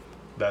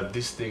that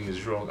this thing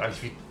is wrong? And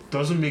if it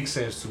doesn't make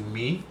sense to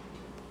me,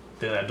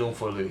 then I don't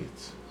follow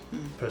it,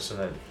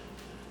 personally.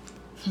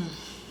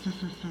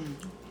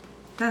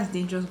 That's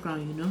dangerous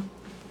ground,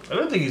 I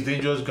don't think it's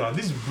dangerous ground.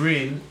 This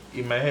brain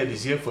in my head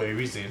is here for a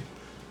reason.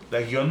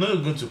 Like, you're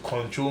not going to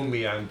control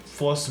me and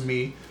force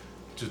me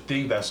to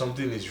think that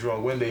something is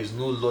wrong when there is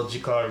no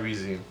logical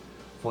reason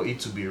for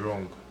it to be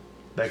wrong.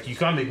 Like, you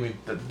can't make me...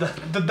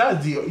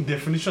 That's the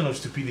definition of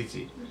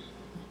stupidity.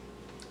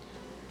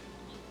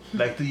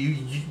 Like,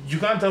 you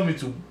can't tell me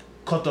to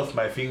cut off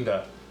my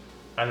finger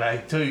and I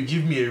tell you,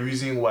 give me a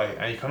reason why,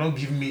 and you cannot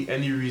give me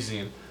any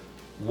reason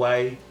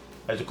why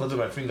I should cut off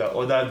my finger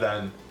other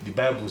than the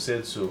Bible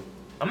said so.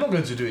 I'm not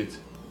going to do it.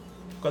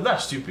 Because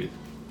that's stupid.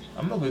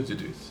 I'm not going to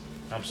do it.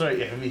 I'm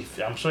sorry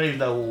if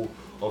that will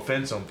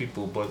offend some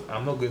people, but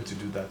I'm not going to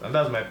do that. And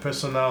that's my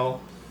personal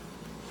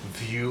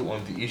view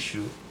on the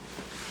issue.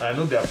 I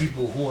know there are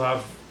people who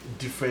have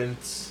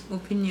different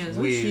opinions,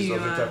 ways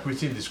of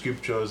interpreting the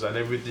scriptures and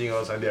everything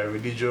else, and their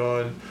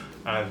religion,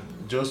 and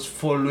just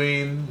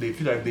following. They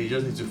feel like they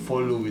just need to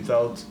follow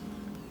without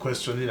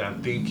questioning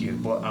and thinking.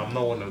 But I'm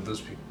not one of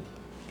those people,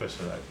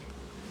 personally.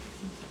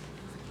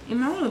 In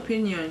my own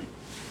opinion,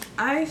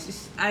 I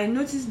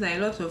noticed that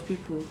a lot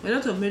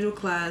of middle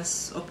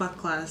class, upper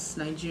class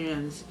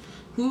Nigerians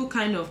who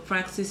kind of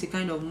practice a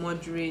kind of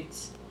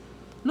moderate,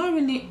 not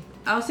really,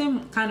 I would say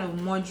kind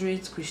of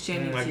moderate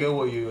Christianity. I get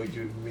what you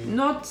mean.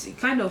 Not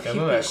kind of You're hippish.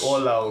 not like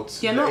all out.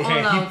 You're not all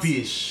out.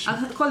 Hippish.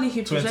 I call it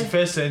hippish.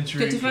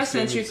 21st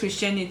century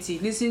Christianity.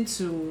 Listen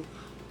to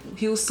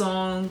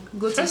Hillsong.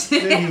 Go to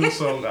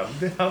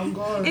Hillsong. I'm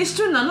gone. It's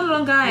true now. No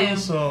longer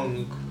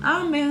Hillsong.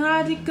 I'm a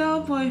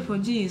radical boy for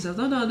Jesus.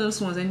 Not all those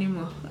ones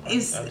anymore.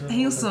 It's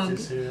Hillsong.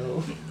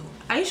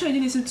 Are you sure you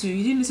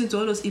didn't listen to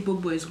all those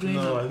Igbo boys growing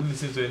up? No, I didn't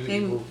listen to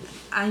any Igbo.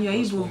 And you're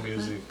Igbo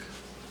music.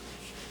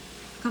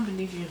 I can't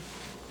believe you.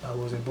 I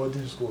was in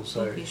boarding school,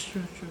 sorry. Okay,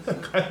 true.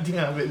 I didn't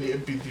have any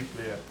MP3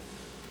 player.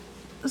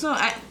 So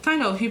I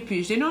kind of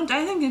hippish.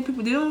 I think the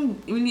people, they don't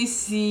really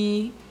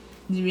see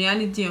the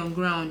reality on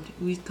ground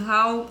with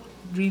how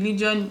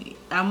religion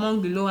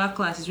among the lower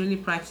class is really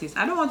practiced.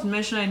 I don't want to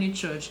mention any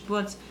church,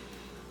 but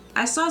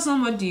I saw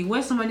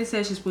somebody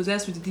said she's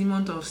possessed with the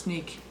demon of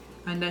snake,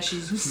 and that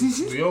she's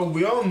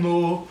we all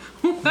know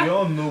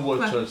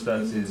what church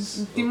that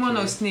is. Demon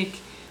of snake,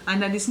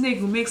 and that the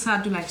snake makes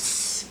her do like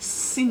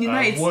in the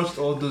night. I've watched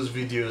all those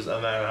videos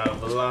and I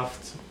have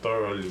laughed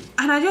thoroughly.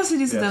 And I just see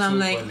this and I'm so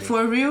like, funny.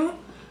 For real?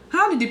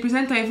 How did the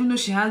presenter even know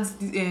she has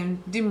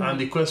demon? And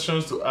the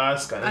questions to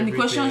ask and the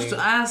questions to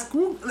ask.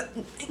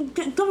 Don't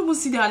people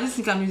see that this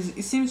thing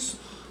it seems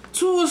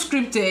too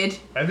scripted?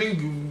 I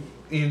think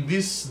in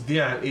this day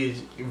and age,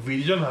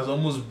 religion has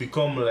almost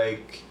become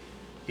like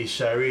a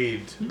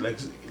charade, like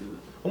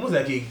almost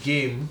like a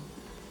game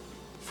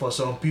for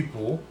some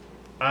people.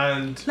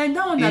 And like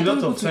that one that told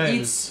people to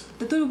eat.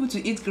 They told people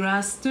to eat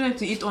grass, told them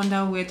to eat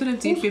underwear, told them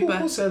to eat paper.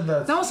 Who said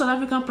that? That was South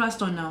African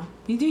pastor now.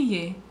 You didn't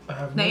hear? I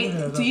have never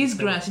heard to eat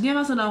grass. You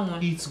never saw that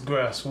one? Eat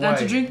grass. Why? And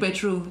to drink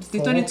petrol. They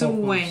For turned what into purpose?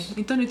 wine.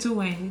 They turned into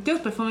wine. They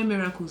just performing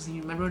miracles in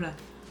you, my brother.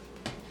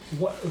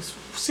 What?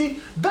 See,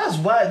 that's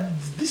why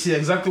this is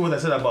exactly what I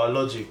said about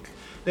logic.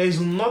 There is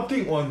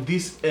nothing on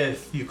this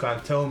earth you can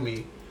tell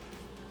me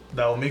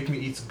that will make me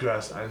eat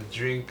grass and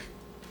drink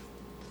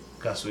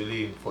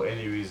gasoline for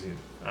any reason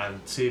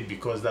and say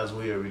because that's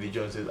what your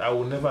religion says. I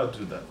will never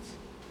do that.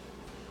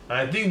 And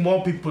I think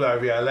more people are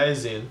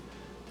realizing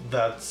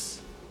that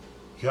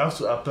you have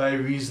to apply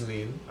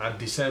reasoning and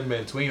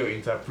discernment when you're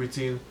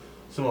interpreting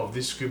some of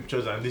these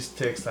scriptures and these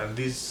texts and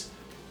these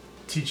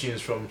teachings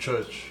from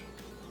church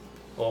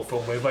or from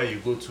wherever you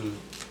go to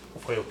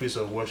for your place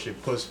of worship,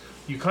 because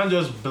you can't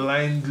just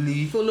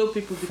blindly follow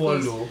people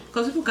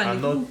because people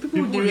can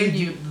people will derail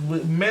you.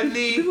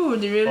 Many people will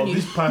derail of you.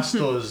 these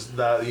pastors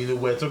that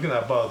we're talking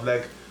about,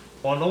 like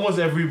on almost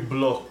every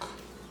block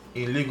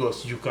in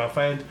Lagos, you can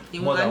find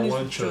more than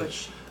one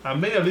church. And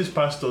many of these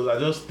pastors are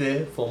just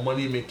there for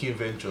money-making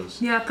ventures.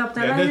 They are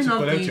capitalizing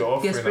on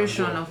the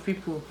desperation and of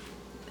people.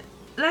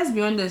 Let's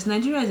be honest,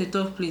 Nigeria is a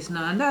tough place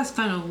now, and that's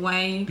kind of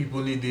why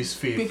people need this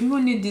faith. People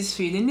need this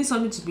faith. They need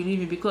something to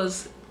believe in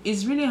because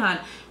it's really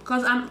hard.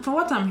 Because from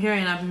what I'm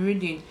hearing, I've been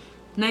reading,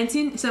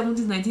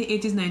 1970s,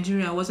 1980s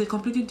Nigeria was a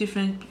completely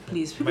different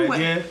place. People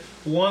dear,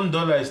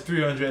 $1 is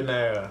 300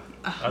 naira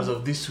as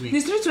of this week.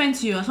 It's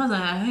 320 as far as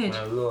I heard.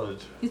 My lord.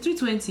 It's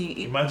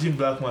 320. Imagine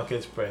black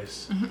market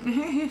price.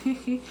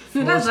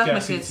 No, that's black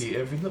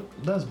market.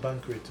 That's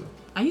bank rate too.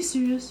 Are you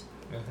serious?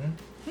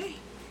 Hey. Hey.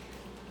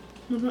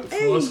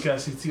 Fuel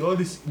scarcity, all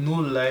this, no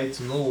light,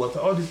 no water,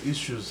 all these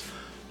issues.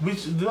 Which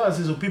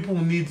so people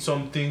need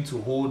something to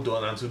hold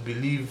on and to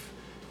believe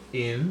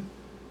in,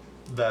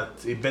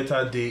 that a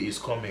better day is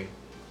coming.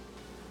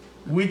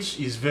 Which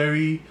is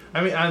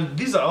and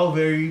these are all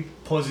very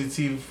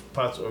positive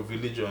parts of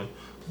religion,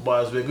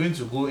 but as we're going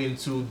to go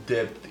into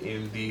depth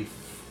in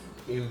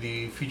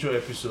the future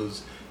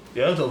episodes,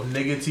 there are a lot of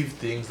negative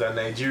things that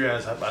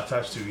Nigerians have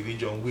attached to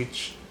religion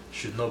which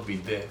should not be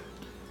there.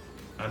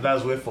 And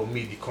that's where for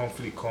me the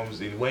conflict comes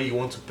in, when you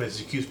want to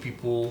persecute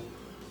people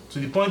to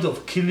the point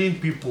of killing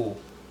people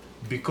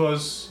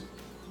because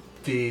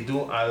they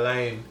don't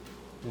align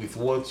with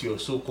what your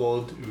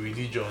so-called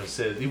religion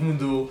says, even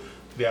though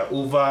there are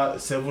over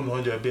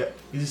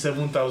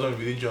 7,000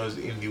 religions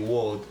in the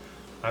world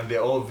and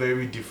they're all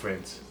very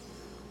different.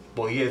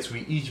 but yet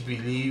we each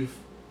believe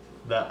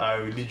that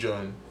our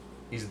religion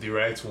is the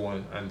right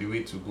one and the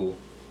way to go.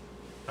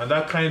 And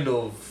that kind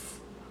of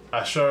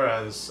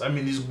assurance, I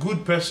mean, it's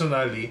good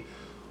personally,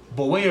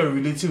 but when you're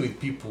relating with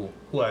people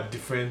who are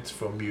different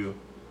from you,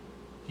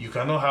 you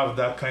cannot have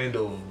that kind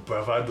of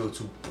bravado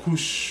to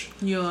push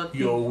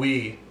your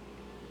way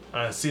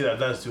and say that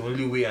that's the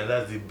only way and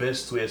that's the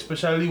best way,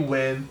 especially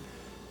when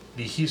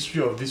the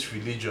history of this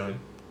religion,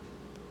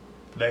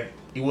 like,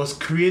 it was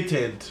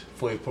created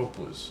for a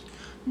purpose.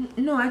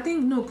 No, I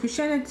think no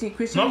Christianity.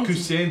 Not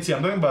Christianity.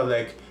 I'm talking about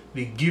like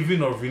the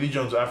giving of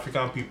religion to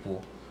African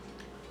people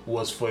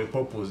was for a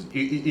purpose.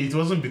 It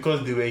wasn't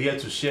because they were here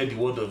to share the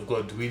word of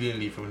God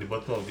willingly from the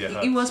bottom of their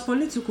heart. It was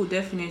political,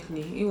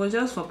 definitely. It was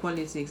just for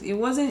politics. It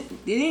wasn't.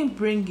 They didn't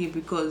bring it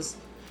because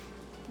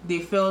they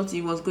felt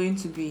it was going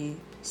to be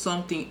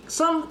something.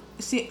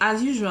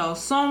 As usual,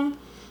 some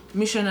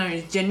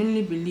missionaries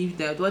genuinely believed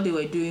that what they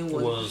were doing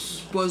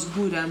was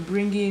good and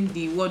bringing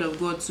the word of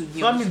God to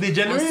the I mean, they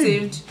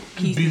genuinely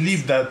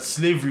believed that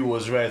slavery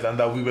was right and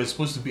that we were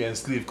supposed to be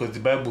enslaved because the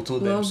Bible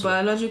told them so.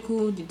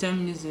 Biological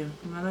determinism,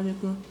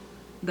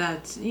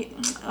 that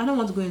I don't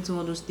want to go into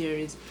all those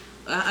theories.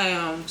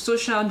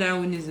 Social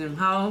Darwinism,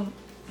 how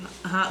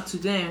to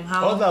them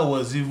how all that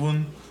was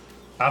even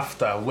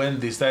after when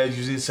they started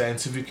using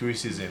scientific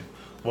racism.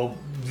 Well,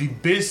 the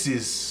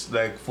basis,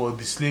 like, for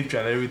the slave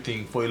trade and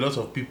everything, for a lot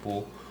of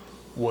people,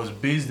 was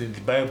based in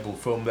the Bible,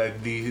 from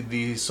like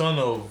the son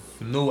of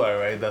Noah,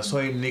 right, that saw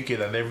him naked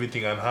and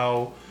everything, and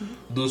how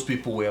those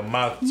people were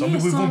marked. Some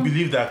people even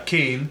believe that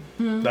Cain,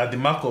 that the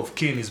mark of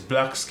Cain is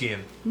black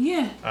skin.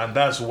 Yeah. And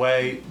that's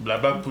why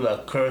black people are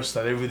cursed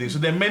and everything. So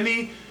there are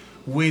many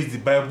ways the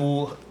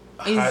Bible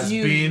has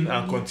been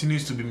and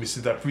continues to be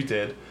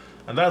misinterpreted.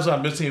 And that's why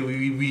I'm just saying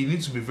we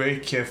need to be very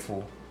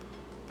careful.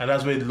 And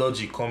that's where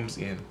logic comes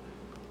in.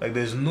 Like,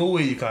 there's no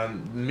way you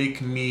can make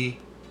me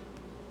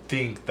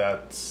think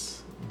that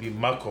the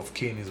mark of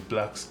Cain is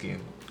black skin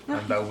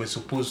and that we're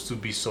supposed to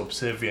be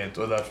subservient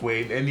or that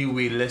we're in any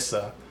way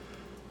lesser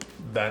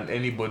than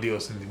anybody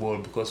else in the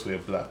world because we're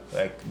black.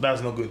 Like,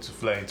 that's not going to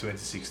fly in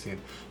 2016.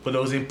 But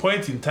there was a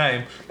point in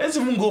time, let's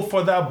even go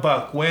further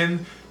back,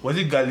 when, was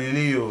it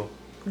Galileo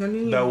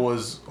that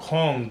was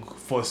hung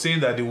for saying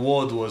that the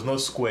world was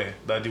not square,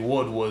 that the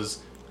world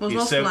was a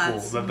circle,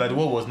 that the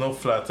world was not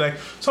flat. Like,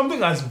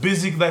 something as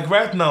basic, like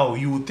right now,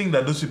 you would think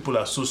that those people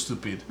are so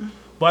stupid.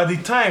 But at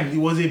the time, it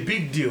was a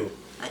big deal.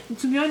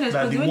 To be honest,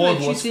 that the world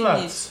was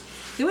flat.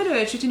 The way they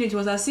were treating it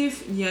was as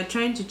if they are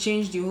trying to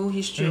change the whole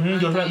history of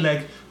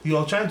mankind.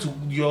 You're trying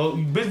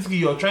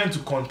to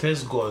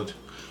contest God.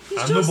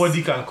 And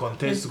nobody can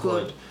contest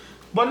God.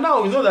 But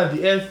now we know that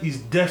the earth is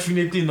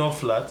definitely not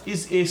flat.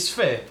 It's a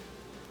sphere.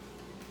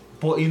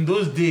 But in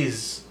those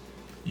days,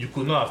 you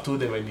could not have told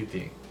them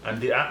anything. And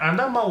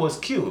that man was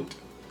killed.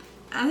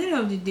 At the end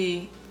of the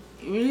day,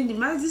 really,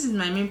 this is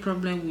my main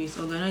problem with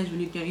organized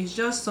religion. It's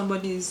just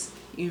somebody's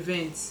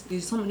event.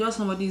 It's just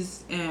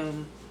somebody's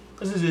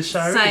this is a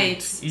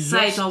charade.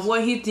 Site on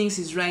what he thinks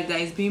is right that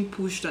is being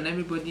pushed on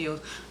everybody else.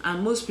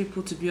 And most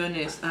people, to be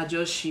honest, are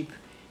just sheep.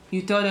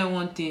 You tell them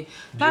one thing,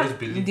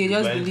 they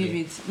just believe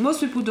it.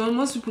 Most people don't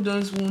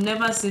will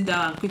never sit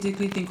down and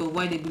critically think of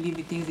why they believe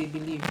the things they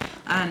believe.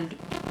 And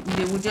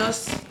they will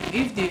just,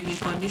 if they've been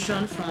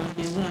conditioned from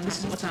day one,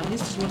 this is what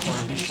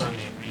conditioning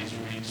is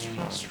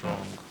really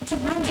strong. From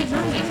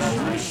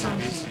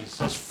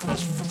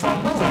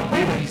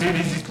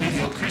basically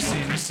you're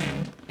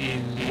Christian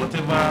in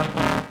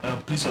whatever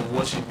place of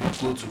worship you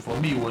go to. For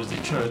me, it was the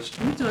church.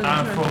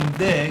 From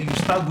there, you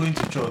start going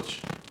to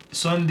church.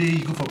 Sunday,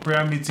 you go for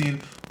prayer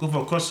meeting, go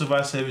for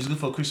crossover service, go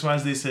for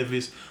Christmas Day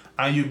service,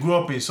 and you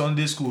grow up in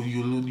Sunday school.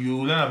 You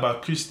learn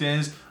about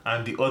Christians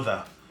and the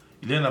other.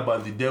 You learn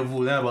about the devil,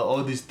 learn about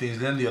all these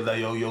things, learn that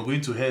you're going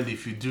to hell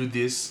if you do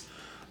this.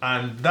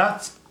 And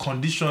that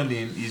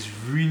conditioning is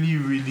really,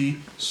 really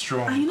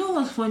strong. And you know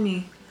what's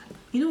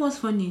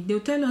funny? They'll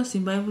tell us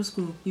in Bible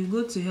school, you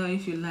go to hell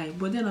if you lie.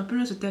 But then our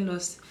parents will tell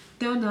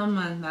that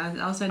man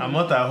outside. I'm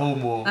not at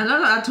home. I'm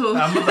not at home.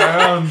 I'm not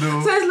around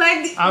though. So it's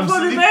like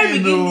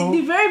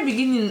the very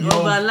beginning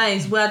of our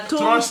lives, we are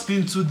thrust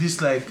into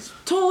this, like,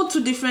 told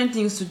two different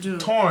things to do.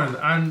 Torn,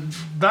 and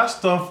that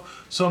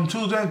stuff, some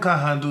children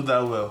can't handle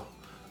that well.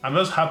 I'm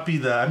just happy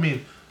that,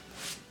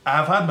 I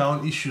have had my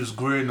own issues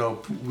growing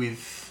up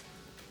with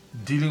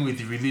dealing with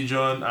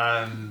religion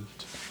and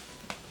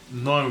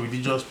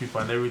non-religious people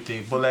and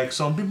everything, but like,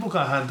 some people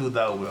can handle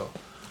that well.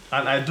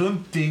 And I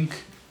don't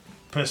think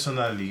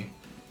personally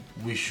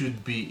we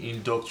should be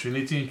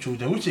indoctrinating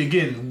children, which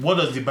again, what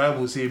does the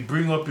Bible say?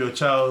 Bring up your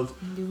child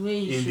in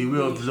the way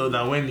of the Lord,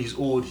 and when he's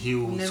old he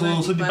will.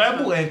 So the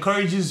Bible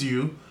encourages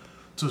you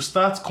to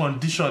start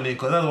conditioning,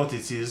 because that's what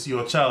it is,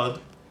 your child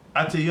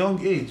at a young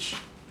age.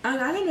 And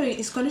I don't know,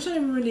 is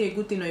conditioning really a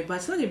good thing or a bad?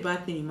 It's not a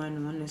bad thing,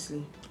 Emmanuel,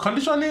 honestly.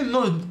 Conditioning is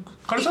a thing.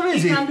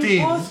 It can be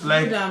both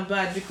good and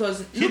bad,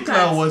 because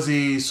Hitler was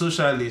a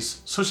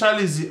socialist.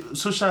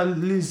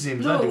 Socialism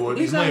is not the word.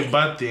 It's not a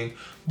bad thing,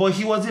 but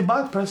he was a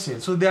bad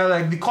person. So they are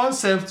like the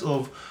concept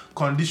of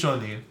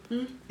conditioning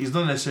is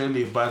not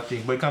necessarily a bad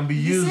thing, but it can be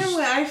used. The same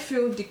way I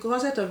feel the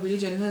concept of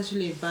religion is not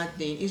necessarily a bad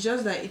thing. It's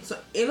just that it's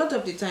a lot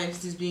of the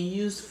times it's being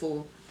used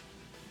for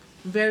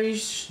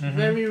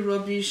very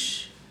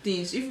rubbish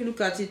things. If you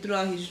look at it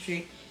throughout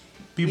history,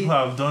 people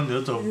have done a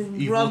lot of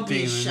evil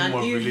things in the name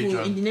of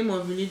religion. In the name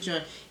of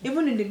religion.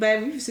 Even in the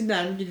Bible, if you see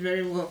that and read it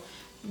very well,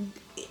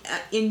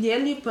 in the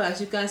early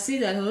past, you can see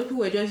that a lot of people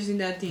were just using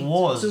that thing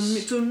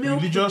to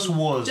milk religious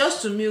people, wars,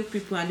 just to milk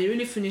people, and they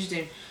really finished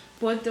them.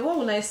 But what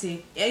will I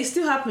say? It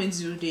still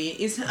happens today.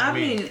 It's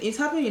happening. It's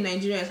happening in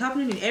Nigeria. It's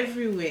happening in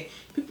everywhere.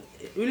 People,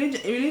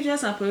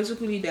 religious and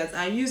political leaders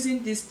are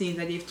using these things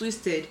that they've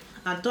twisted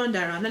and turned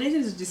around and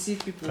using to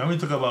deceive people. Can we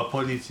talk about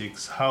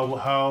politics? How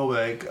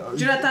like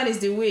Jonathan is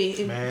the way.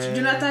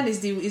 Jonathan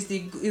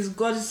is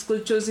God's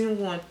chosen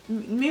one.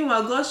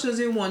 Meanwhile, God's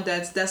chosen one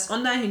that's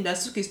under him that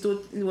took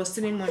he was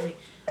stealing money.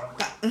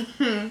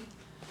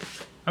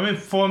 I mean,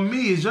 for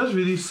me, it's just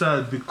really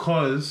sad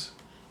because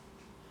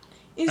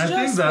I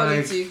think that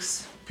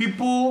politics. Like,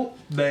 people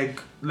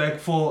like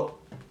for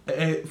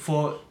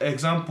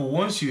example,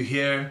 once you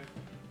hear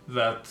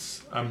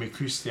that I'm a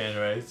Christian,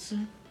 right,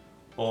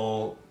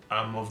 or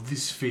I'm of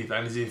this faith,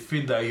 and it's a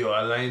faith that you're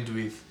aligned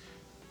with,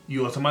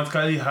 you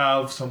automatically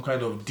have some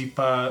kind of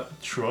deeper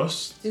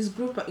trust. It's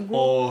group.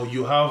 Or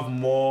you have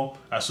more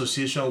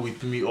association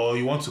with me, or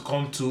you want to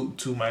come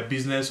to my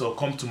business or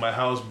come to my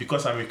house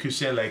because I'm a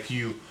Christian like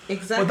you.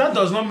 Exactly. But that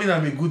does not mean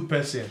I'm a good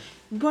person.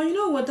 But you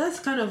know what? That's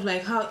kind of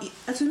like how,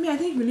 to me, I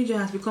think religion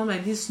has become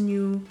like this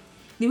new.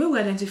 The way we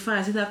identify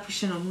as either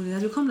Christian or Muslim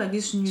has become like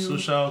this new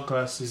social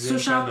class,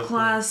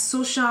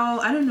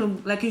 I don't know,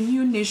 like a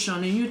new nation,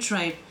 a new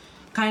tribe,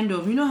 kind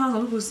of. You know how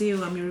some people say,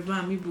 "Oh, I'm Yoruba,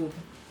 I'm Igbo."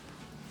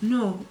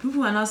 No,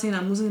 people are now saying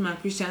I'm Muslim and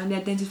Christian, and they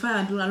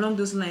identify along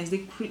those lines.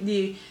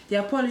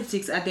 Their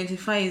politics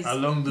identifies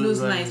along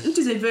those lines, which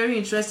is a very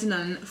interesting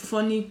and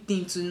funny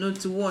thing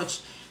to watch,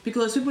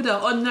 because people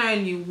that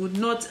ordinarily would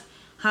not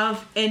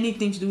have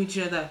anything to do with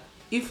each other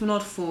if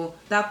not for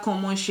that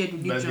common shared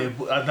religion.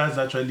 That's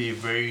actually a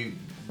very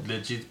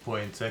legit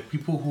point. Like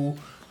people who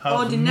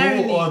have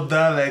no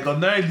other, like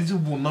ordinarily people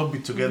will not be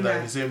together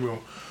in the same room,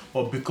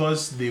 but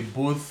because they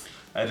both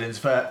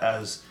identify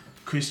as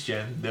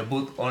Christian, they're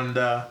both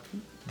under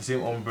the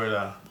same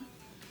umbrella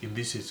in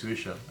this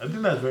situation. I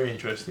think that's very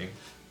interesting.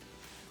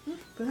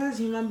 But that's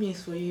human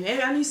beings for you,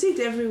 and you see it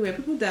everywhere.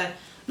 People that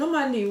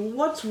normally,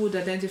 what would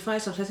identify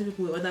some certain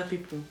people with other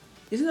people?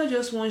 It's not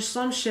just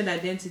some shared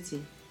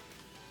identity.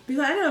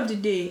 Because at the end of the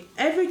day,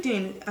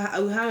 everything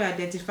how we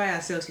identify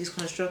ourselves is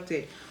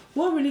constructed.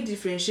 What really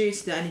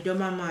differentiates the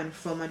Anidoma man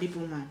from an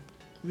Igbo man?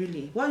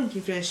 Really? What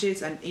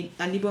differentiates an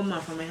Igbo man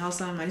from a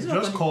Hausa man? It's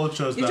just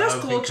cultures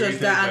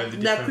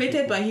that are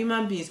created by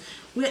human beings.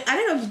 At the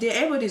end of the day,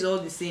 everybody is all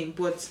the same.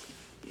 But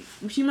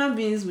human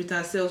beings with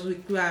ourselves,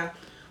 we are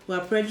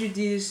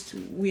prejudiced,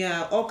 we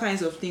are all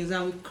kinds of things,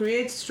 and we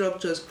create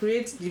structures,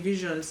 create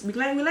divisions. We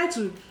like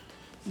to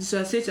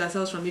dissociate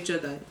ourselves from each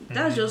other.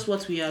 That's just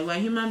what we are. We are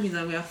human beings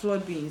and we are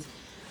flawed beings.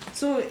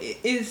 So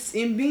it's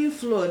in being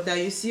flawed that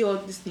you see all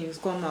these things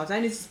come out,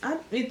 and it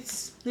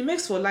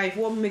makes for life.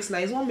 What makes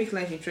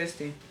life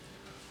interesting.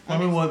 I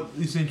mean,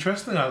 it's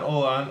interesting and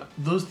all, and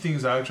those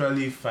things are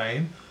actually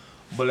fine.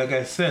 But like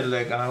I said,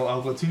 and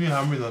I'll continue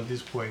hammering on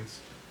these points.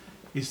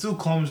 It still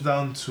comes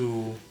down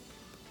to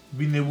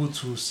being able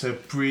to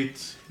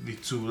separate the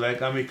two.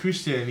 Like, I'm a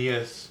Christian,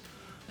 yes,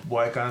 but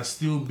I can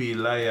still be a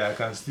liar, I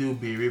can still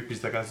be a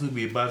rapist, I can still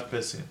be a bad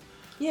person.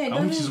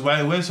 Yeah, which is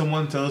why when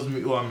someone tells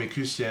me, oh, I'm a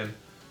Christian,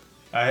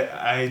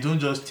 I don't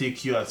just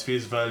take you at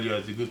face value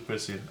as a good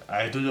person.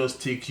 I don't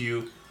just take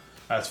you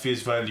at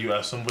face value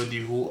as somebody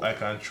who I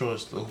can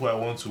trust or who I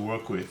want to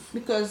work with.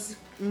 Because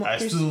I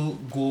still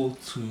go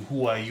to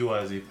who are you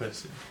as a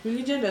person.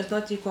 Religion does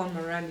not equal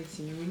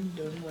morality. It really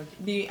does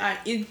not.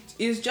 It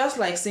is just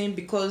like saying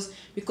because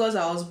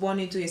I was born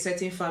into a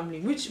certain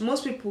family, which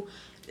most people,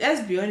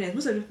 let's be honest,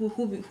 most of the people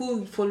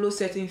who follow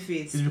certain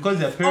faiths, it's because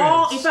their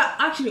parents. In fact,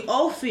 actually,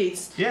 all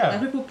faiths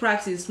that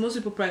most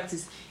people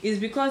practice, is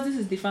because this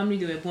is the family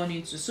they were born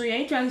into. So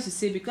you're trying to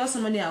say because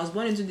somebody I was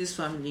born into this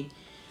family,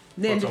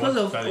 then because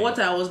of what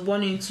I was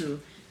born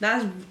into,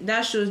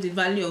 that shows the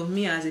value of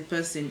me as a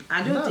person.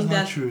 I don't think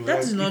that's true. That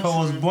is not true. If I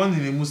was born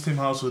in a Muslim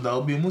household, I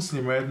would be a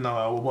Muslim right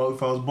now.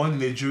 If I was born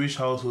in a Jewish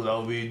household, I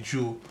would be a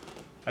Jew.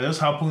 I just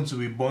happen to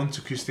be born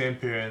to Christian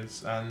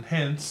parents, and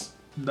hence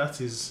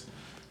that is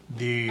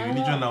the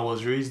religion I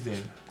was raised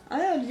in.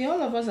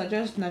 All of us are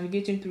just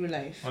navigating through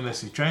life.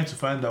 Honestly, trying to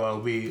find our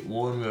way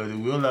one way or the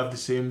other. We all have the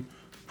same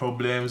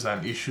problems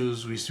and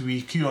issues.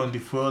 We queue on the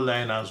fuel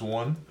line as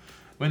one.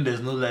 When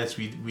there's no lights,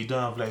 we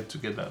don't have light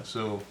together.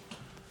 So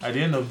at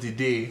the end of the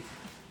day,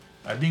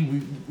 I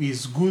think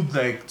it's good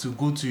to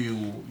go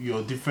to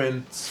your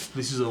different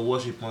places of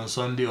worship on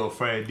Sunday or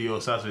Friday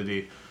or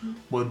Saturday.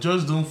 But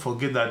just don't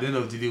forget that at the end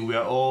of the day, we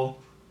are all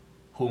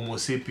Homo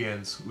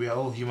sapiens. We are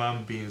all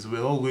human beings.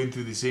 We're all going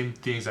through the same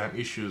things and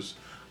issues.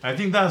 I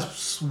think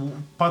that's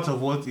part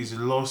of what is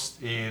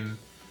lost in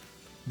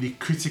the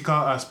critical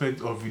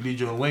aspect of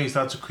religion. When you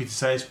start to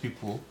criticize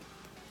people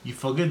you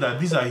forget that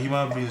these are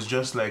human beings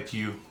just like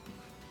you.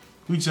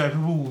 Which are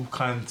people who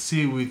can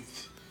say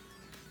with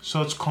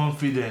such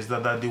confidence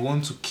that they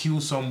want to kill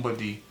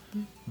somebody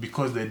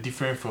because they're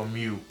different from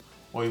you,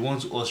 or you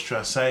want to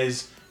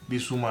ostracize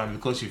this woman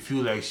because you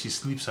feel like she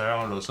sleeps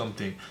around or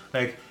something.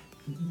 Like,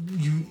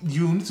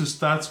 you need to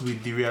start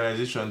with the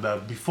realization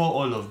that before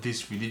all of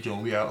this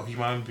religion, we are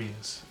human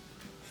beings.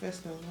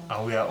 First of all.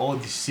 And we are all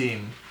the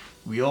same.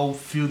 We all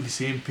feel the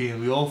same pain.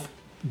 We all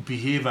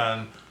behave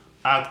and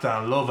act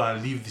and love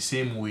and live the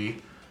same way.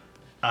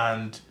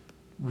 And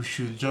we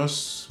should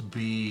just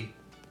be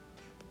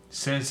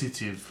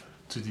sensitive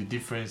to the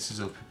differences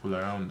of people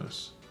around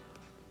us.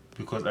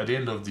 Because at the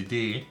end of the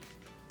day,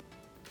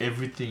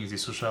 everything is a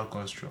social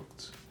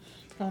construct.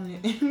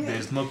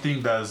 There's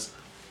nothing that's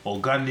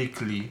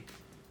organically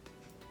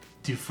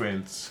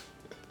different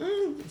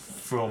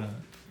from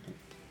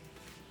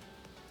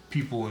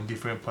people in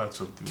different parts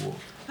of the world.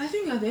 I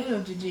think at the end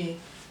of the day,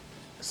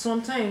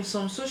 sometimes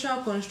some social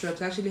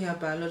constructs actually have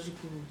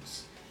biological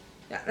roots.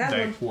 That's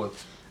like what?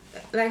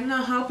 Like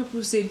now, how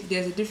people say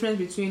there's a difference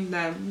between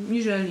that.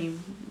 Usually,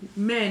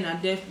 men are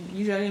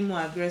usually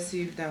more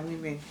aggressive than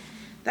women.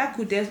 That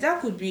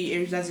could be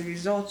as a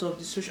result of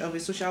a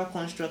social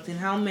construct in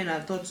how men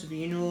are thought to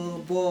be,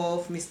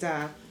 buff,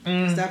 Mr.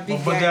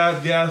 Big but guy.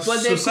 there are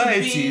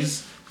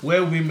societies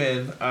where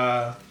women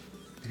are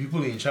the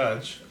people in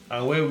charge,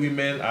 and where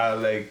women are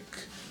like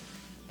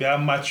they are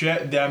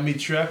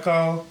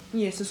matriarchal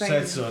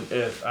societies on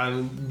earth.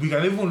 And we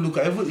can even look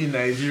at even in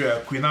Nigeria,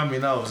 Queen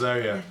Amina of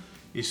Zaria,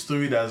 a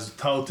story that's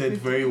touted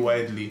very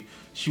widely.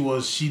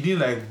 She didn't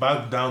like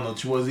back down, or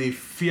she was a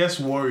fierce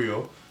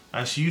warrior.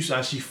 And she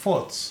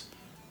fought.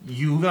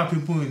 You have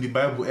people in the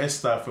Bible,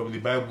 Esther from the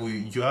Bible,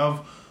 you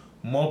have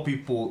more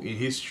people in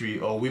history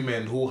or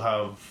women who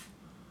have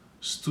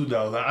stood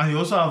out. And you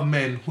also have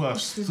men who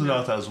have stood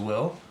out as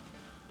well.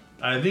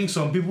 And I think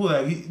some people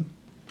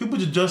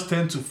just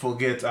tend to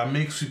forget and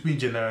make sweeping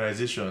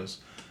generalizations.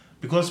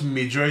 Because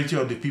majority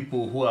of the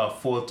people who have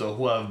fought or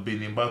who have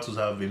been in battles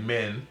have been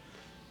men,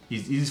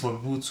 it's easy for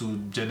people to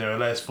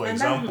generalize, for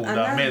example,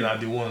 that men are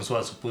the ones who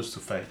are supposed to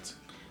fight.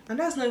 And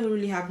that's not even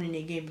really happening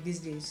again these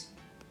days.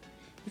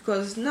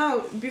 Because now,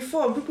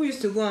 before, people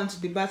used to go onto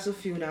the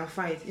battlefield and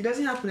fight. It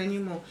doesn't happen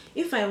anymore.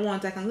 If I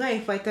want, I can go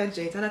and fighter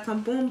jet and I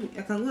can go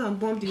and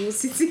bomb the whole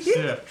city.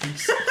 Yeah,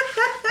 please.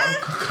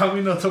 Can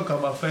we not talk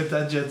about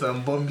fighter jet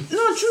and bombing?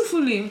 No,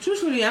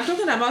 truthfully, I'm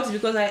talking about it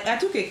because I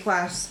took a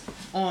class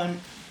on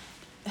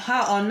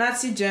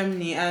Nazi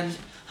Germany and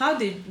how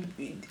they,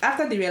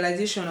 after the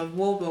realization of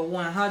World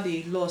War I, how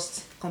they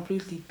lost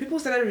completely. People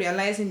started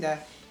realizing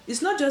that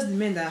it's not just the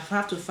men that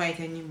have to fight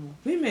anymore.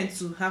 Women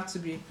too have to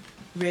be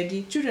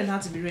ready. Children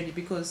have to be ready,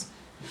 because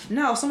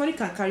now somebody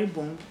can carry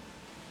bomb,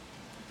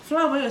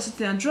 fly over your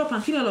city and drop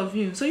and kill all of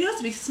you. So you have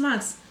to be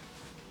smart.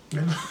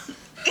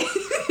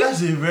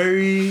 That's a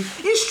very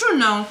it's true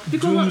now,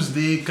 because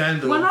doomsday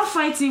kind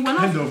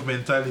of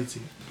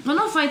mentality. We're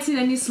not fighting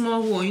any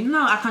small war.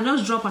 Now I can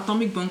just drop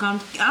atomic bomb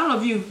and all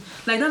of you,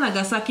 like that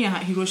Nagasaki and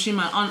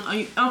Hiroshima,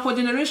 and for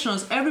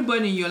generations,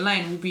 everybody in your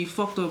line will be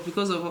fucked up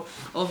because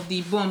of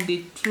the bomb they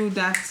threw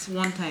that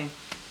one time.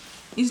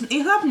 It's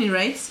happening,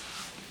 right?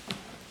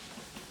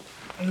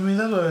 I mean,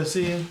 that's what I'm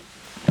saying.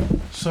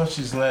 Such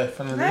is life,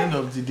 and at the end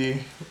of the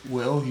day,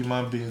 we're all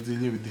human beings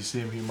dealing with the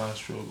same human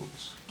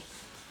struggles.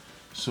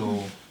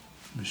 So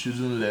we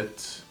shouldn't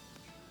let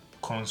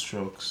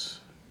constructs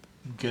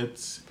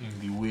get in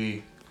the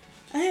way.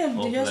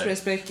 Just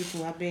respect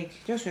people, I beg.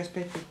 Just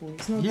respect people.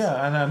 It's not.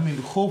 Yeah, and I mean,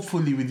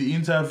 hopefully, with the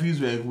interviews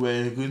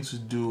we're going to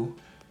do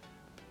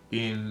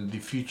in the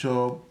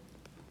future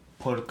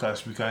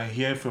podcast, we can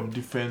hear from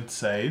different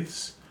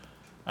sides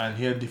and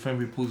hear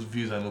different people's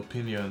views and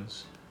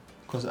opinions.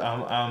 Because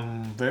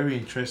I'm very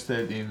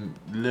interested in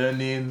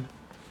learning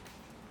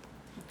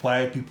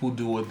why people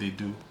do what they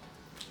do.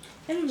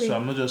 Anyway, so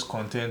I'm not just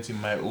content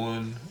in my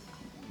own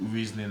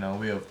reasoning and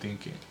way of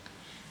thinking.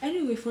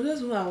 Anyway, for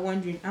those who are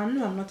wondering, I'm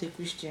not a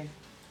Christian.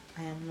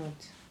 I am not.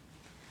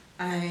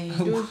 I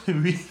don't.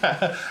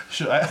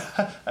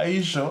 Are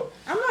you sure?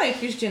 I'm not a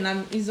Christian.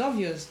 It's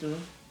obvious though.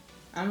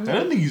 I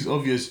don't think it's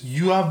obvious.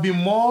 You have been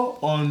more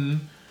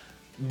on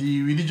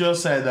the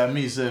religious side than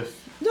me, self.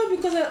 No,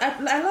 because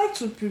I like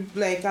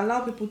to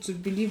allow people to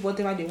believe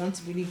whatever they want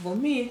to believe. For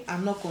me,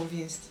 I'm not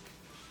convinced.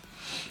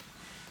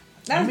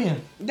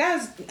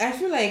 I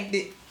feel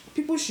like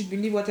people should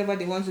believe whatever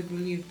they want to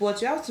believe, but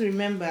you have to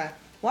remember,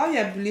 while you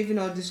are believing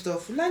all this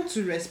stuff, learn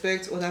to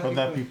respect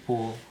other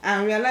people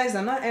and realize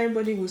that not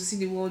everybody will see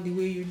the world the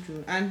way you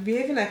do, and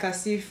behaving like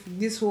as if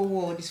this whole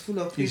world is full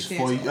of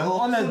Christians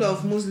or full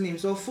of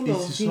Muslims or full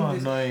of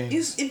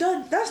Hindus.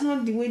 That's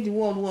not the way the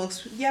world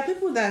works. There are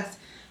people that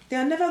they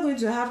are never going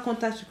to have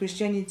contact with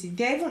Christianity.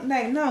 They're even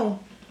like now.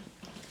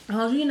 I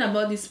was reading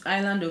about this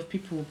island of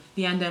people,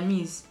 the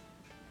Andamis,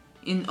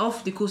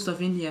 off the coast of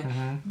India.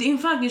 Mm-hmm. In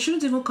fact, they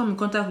shouldn't even come in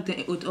contact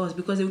with us,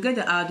 because they will get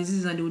our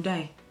diseases and they will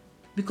die.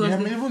 Because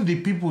even the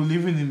people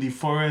living in the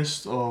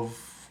forest of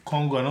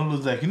Congo and all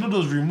those, like,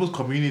 those remote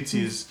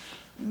communities,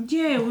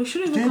 Yeah, we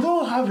shouldn't They even.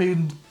 don't have a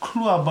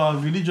clue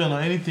about religion or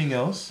anything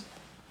else.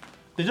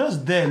 They're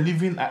just there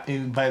living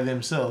by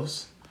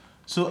themselves.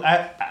 So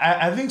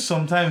I think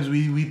sometimes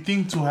we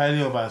think too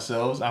highly of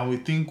ourselves and we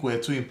think we're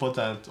too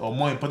important or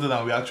more important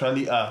than we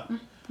actually are.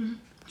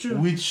 True.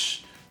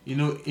 Which,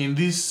 in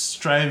this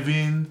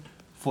striving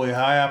for a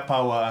higher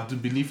power and to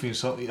believe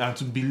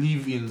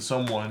in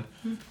someone,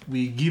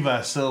 we give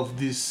ourselves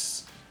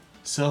this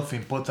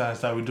self-importance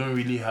that we don't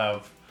really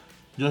have,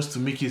 just to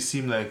make it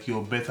seem like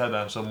you're better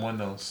than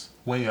someone else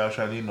when you're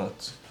actually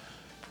not.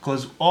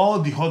 Because all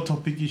the hot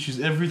topic issues,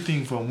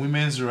 everything from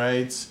women's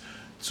rights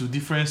to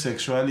different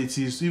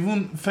sexualities,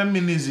 even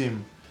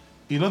feminism,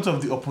 a lot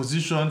of the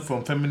opposition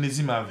from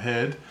feminism I've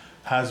heard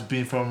has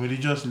been from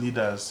religious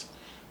leaders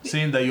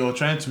saying that you're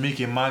trying to make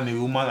a man a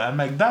woman. I'm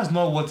like, that's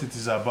not what it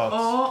is about.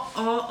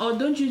 Or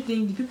don't you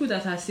think the people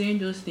that are saying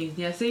those things,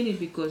 they are saying it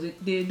because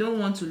they don't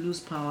want to lose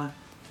power?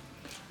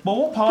 But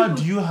what power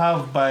do you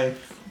have by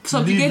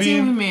Subjugating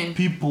leaving women.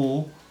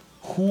 people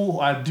who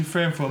are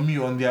different from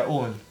you on their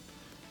own?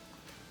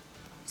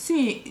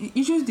 See,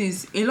 issues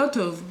is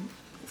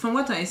from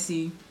what I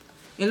see,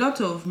 a lot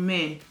of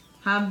men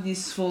have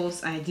this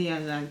false idea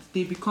that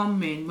they become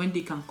men when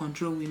they can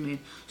control women.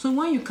 So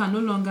when you can no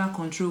longer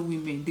control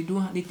women, they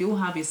don't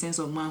have a sense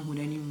of manhood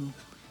anymore,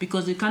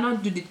 because they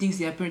cannot do the things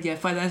their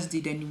fathers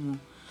did anymore.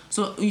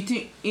 So you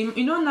think,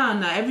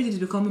 now everything is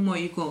becoming more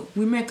equal.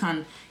 Women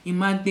can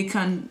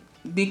imagine,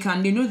 they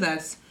know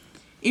that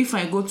if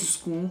I go to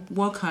school,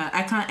 work hard,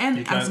 I can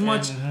earn as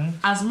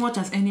much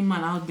as any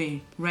man out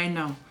there right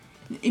now.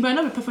 It might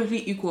not be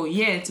perfectly equal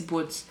yet,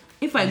 but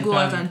if I go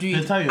out and do it,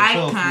 without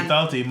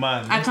a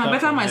man. I can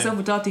better myself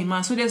without a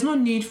man. So there's no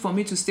need for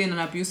me to stay in an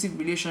abusive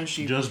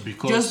relationship just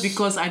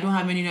because I don't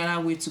have any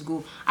other way to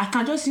go. I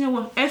can just,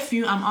 F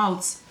you, I'm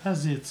out.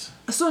 That's it.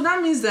 So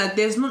that means that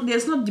there's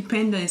no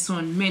dependence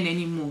on men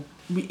anymore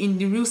in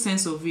the real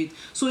sense of it.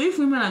 So if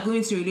women are going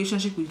into a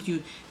relationship with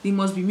you, they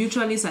must be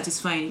mutually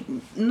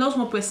satisfying. Not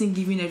one person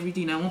giving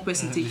everything and one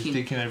person taking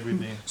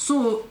everything.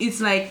 So it's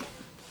like,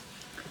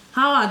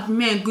 how are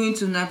men going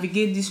to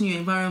navigate this new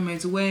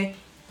environment where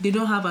they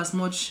don't have as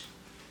much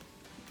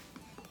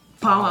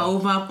power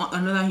over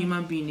another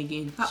human being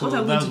again? So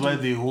that's why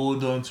they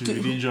hold on to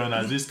religion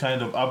as this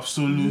kind of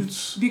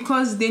absolute.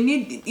 Because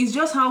it's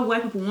just how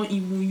white people will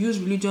use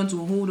religion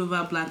to hold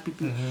over black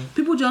people.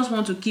 People just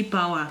want to keep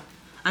power,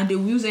 and they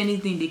will use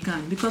anything they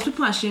can because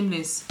people are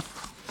shameless.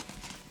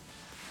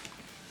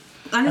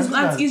 And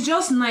it's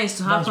just nice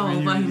to have power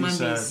over human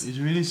beings. It's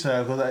really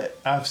sad because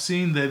I've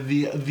seen that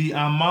the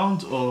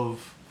amount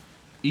of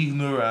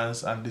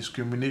ignorance and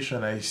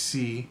discrimination I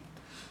see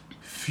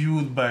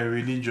fueled by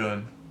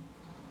religion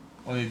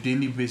on a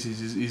daily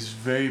basis is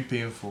very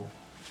painful.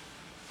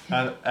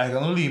 And I can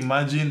only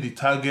imagine the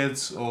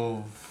targets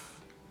of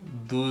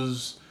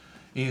those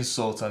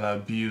insults and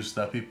abuse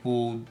that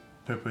people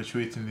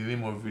perpetuate in the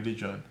name of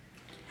religion.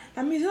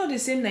 I mean, it's not the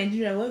same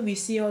Nigeria where we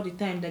see all the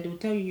time that they will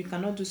tell you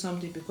cannot do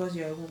something because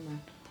you're a woman,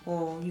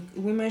 or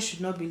women should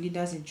not be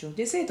leaders in church.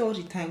 They say it all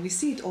the time. We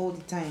see it all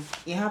the time.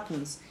 It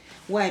happens.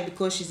 Why?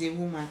 Because she's a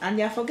woman. And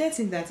they are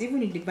forgetting that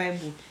even in the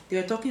Bible, they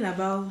were talking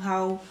about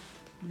how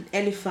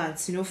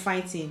elephants,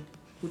 fighting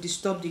would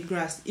disturb the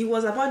grass. It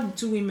was about the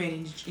two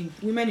women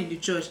women in the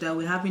church that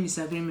were having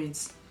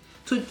disagreements.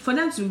 So for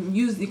them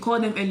to call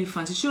them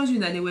elephants, it shows you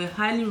that they were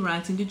highly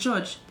ranked in the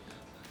church.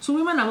 So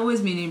women have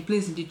always been in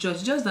place in the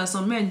church, just that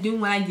some men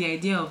didn't like the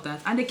idea of that,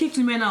 and they kicked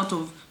women out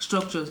of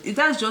structures.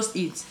 That's just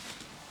it.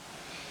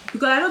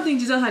 Because I don't think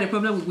Jesus had a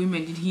problem with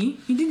women, did he?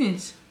 He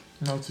didn't.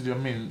 No, I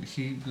mean,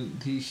 he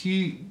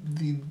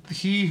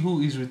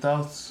who is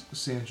without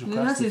sin should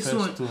cast the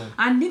first stone.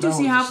 And did you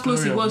see how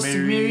close he was to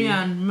Mary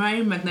and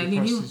Mary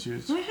Magdalene? So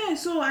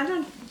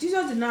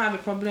Jesus did not have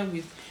a problem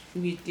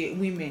with the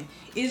women.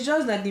 It's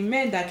just that the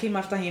men that came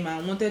after him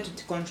and wanted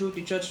to control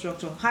the church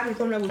structure had a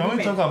problem with women. Can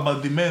we talk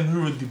about the men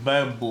who wrote the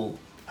Bible?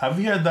 Have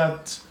you heard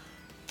that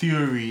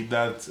theory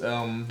that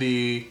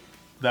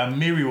that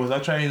Mary was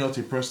actually not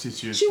a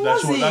prostitute? She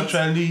was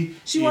actually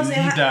a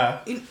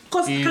leader in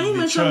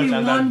the church,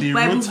 and that they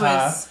wrote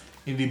her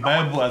in the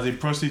Bible as a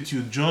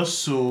prostitute just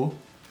so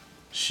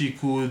she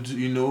could,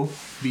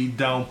 be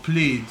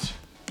downplayed.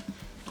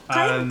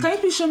 Can you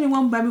please show me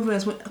one Bible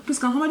verse? Please,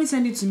 can somebody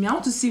send it to me? I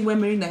want to see where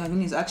Mary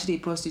Magdalene is actually a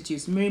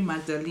prostitute. Mary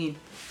Magdalene.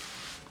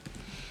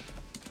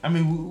 I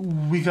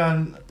mean, we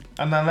can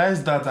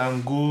analyze that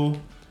and go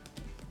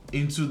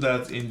into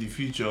that in the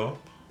future.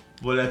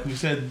 But like we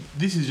said,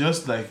 this is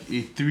just like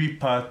a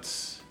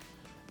 3-part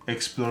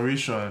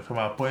exploration from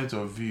our point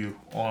of view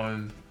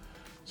on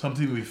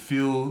something we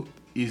feel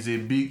is a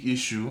big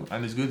issue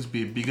and is going to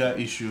be a bigger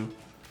issue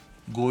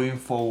going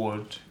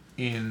forward.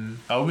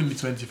 Are we in the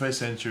 21st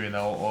century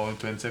now or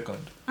 22nd?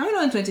 I'm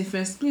not in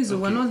 21st. Please,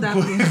 okay. We're not that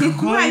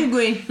good. Where are you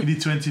going? In the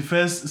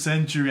 21st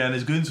century, and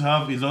it's going to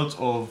have a lot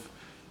of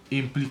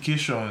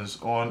implications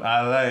on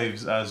our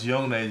lives as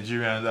young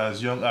Nigerians,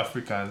 as young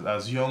Africans,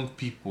 as young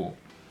people.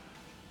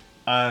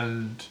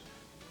 And,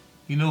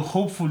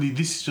 hopefully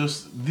this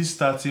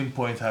starting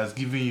point has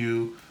given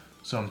you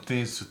some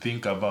things to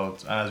think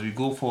about. And as we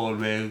go forward,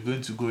 we're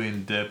going to go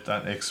in depth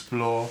and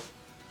explore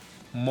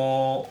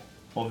more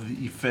of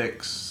the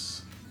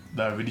effects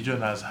that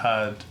religion has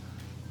had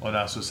on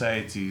our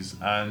societies.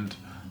 And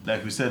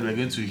like we said, we're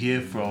going to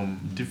hear from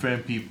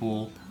different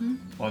people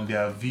on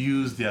their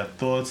views, their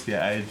thoughts,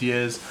 their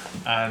ideas,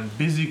 and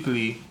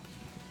basically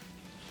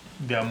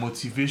their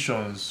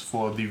motivations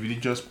for the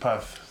religious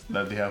path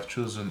that they have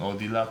chosen, or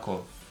the lack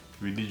of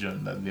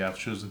religion that they have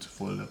chosen to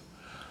follow.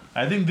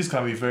 I think this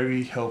can be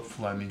very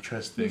helpful and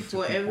interesting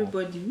for to people.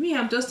 everybody. Me,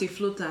 I'm just a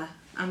floater.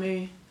 I'm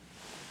a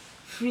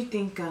free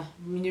thinker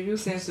in the real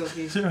sense of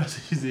it. Sarah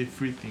says she's a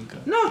free thinker.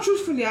 No,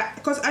 truthfully,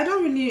 because I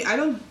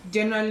don't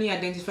generally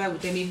identify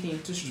with anything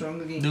too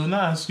strongly. They will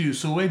not ask you,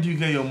 so where do you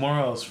get your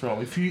morals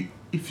from? If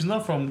it's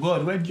not from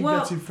God, where do you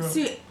get it from?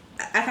 See,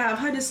 I've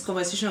had this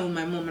conversation with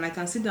my mom, and I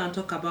can sit down and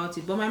talk about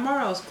it, but my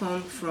morals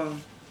come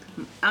from,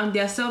 and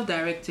they're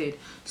self-directed.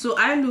 So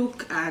I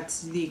look at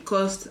the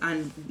cost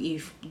and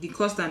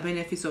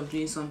benefits of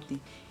doing something.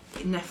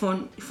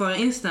 For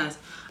instance,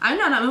 I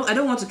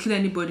don't want to kill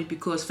anybody,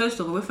 because first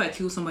of all, if I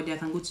kill somebody, I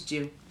can go to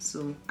jail,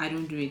 so I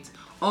don't do it.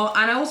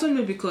 And I also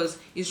know because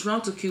it's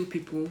wrong to kill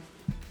people.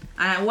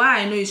 And why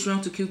I know it's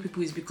wrong to kill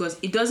people is because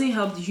it doesn't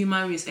help the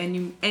human race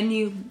in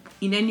any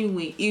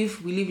way.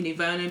 If we live in a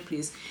violent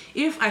place,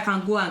 if I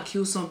can go and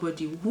kill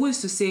somebody, who is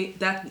to say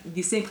that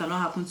the same cannot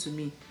happen to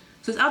me?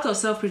 So it's out of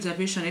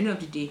self-preservation. At the end of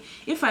the day,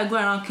 if I go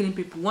around killing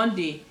people, one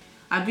day,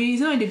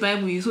 it's not in the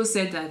Bible. You also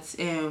said that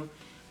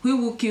he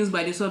who kills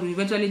by the sword will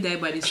eventually die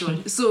by the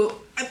sword.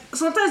 So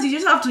sometimes you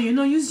just have to,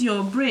 use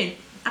your brain.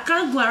 I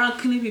can't go around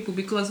killing people,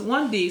 because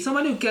one day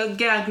somebody will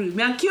get angry with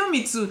me and kill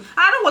me too.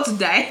 I don't want to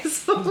die.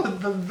 So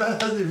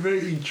that's a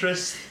very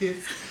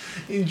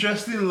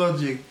interesting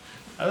logic.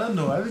 I don't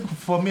know. I think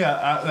for me,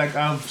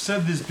 I've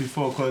said this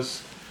before,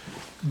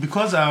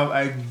 because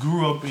I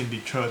grew up in the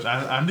church,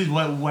 and this is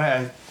why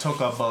I talk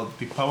about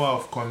the power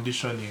of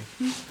conditioning.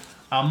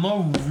 I'm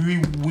not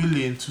really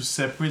willing to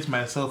separate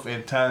myself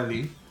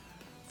entirely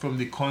from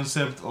the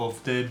concept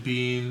of there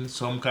being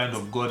some kind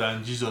of God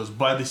and Jesus,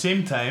 but at the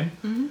same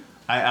time,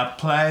 I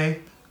apply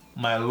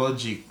my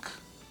logic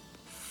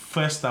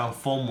first and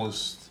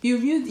foremost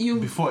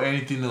before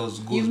anything else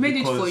goes. You've made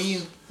it for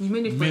you. You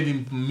made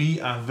it me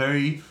and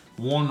very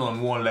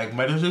one-on-one. Like,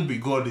 my relationship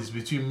with God is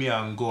between me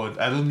and God.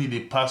 I don't need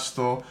a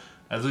pastor.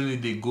 I don't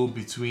need a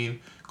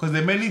go-between. Because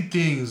there are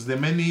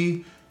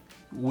many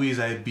ways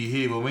I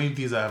behave, or many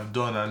things I have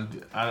done,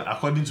 and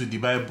according to the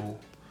Bible,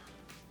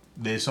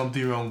 there's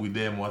something wrong with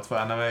them, whatever.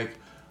 And I'm like,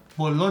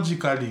 but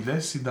logically,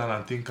 let's sit down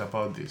and think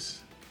about this.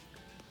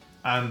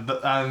 And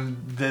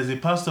there's a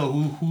pastor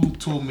who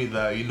told me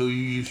that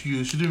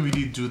you shouldn't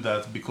really do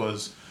that,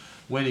 because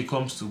when it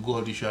comes to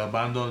God, you should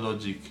abandon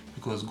logic,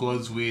 because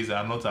God's ways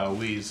are not our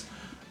ways.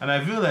 And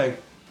I feel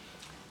like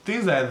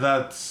things like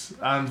that,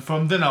 and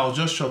from then I was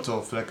just shut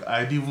off. Like,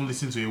 I didn't even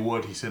listen to a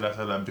word he said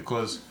after that,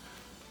 because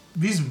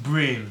this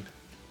brain,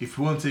 if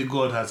you want to say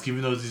God has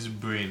given us this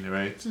brain,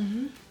 right,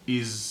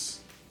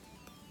 is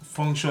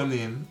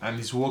functioning and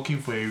is working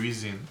for a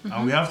reason,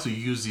 and we have to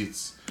use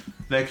it.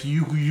 Like,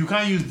 you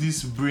can't use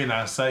this brain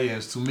and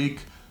science to make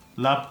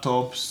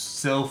laptops,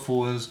 cell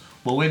phones,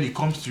 but when it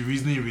comes to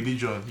reasoning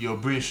religion, your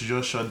brain should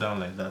just shut down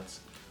like that.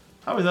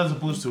 How is that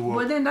supposed to work?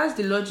 But then that's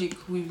the logic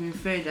we've been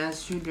fed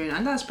as children,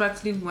 and that's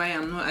practically why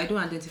I don't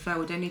identify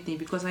with anything,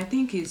 because I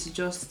think it's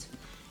just,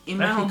 in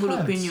my humble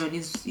opinion,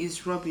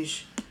 is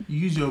rubbish. You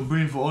use your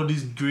brain for all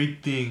these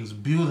great things,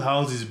 build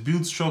houses,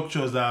 build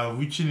structures that are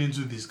reaching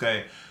into the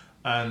sky.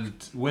 And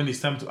when it's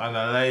time to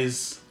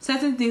analyze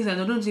certain things that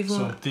don't even,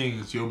 some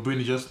things, your brain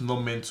is just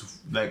not meant to,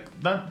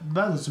 like, that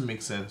doesn't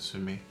make sense to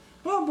me.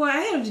 Well, but at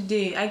the end of the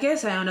day, I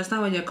guess I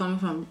understand where you're coming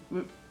from.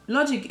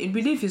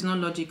 Belief is not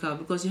logical,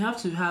 because you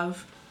have to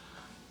have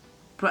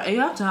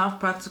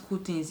practical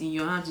things in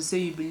your hand to say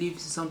you believe in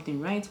something,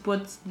 right?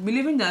 But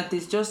believing that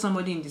there's just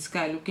somebody in the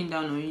sky looking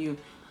down on you,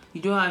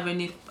 you don't have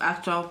any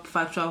actual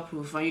factual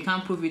proof, and you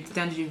can't prove it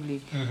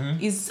tangibly.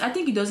 I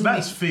think it doesn't.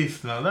 That's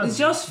faith now. It's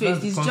just faith.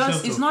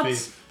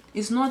 Faith.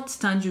 It's not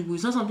tangible.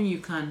 It's not something you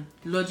can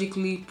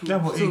logically prove. Yeah,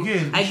 but so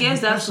again, I guess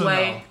that's personal.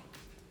 why.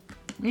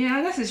 Yeah,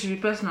 I guess it should be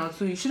personal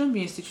too. It shouldn't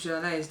be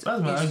institutionalized.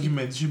 That's my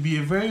argument. It should be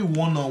a very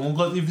one-on-one.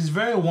 Because if it's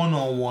very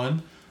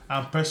one-on-one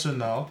and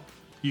personal,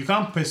 you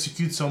can't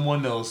persecute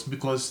someone else,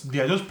 because they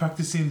are just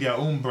practicing their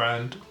own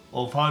brand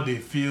of how they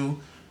feel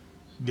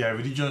their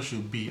religion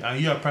should be, and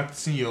you are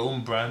practicing your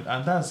own brand,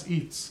 and that's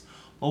it.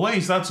 But when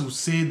you start to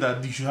say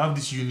that you should have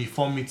this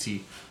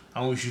uniformity,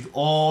 and we should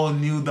all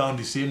kneel down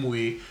the same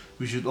way,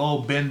 we should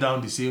all bend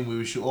down the same way,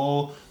 we should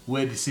all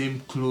wear the same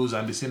clothes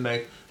and the same,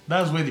 like,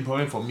 that's where the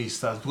problem for me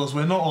starts, because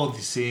we're not all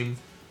the same.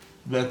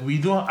 Like, we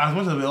don't, as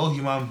much as we're all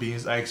human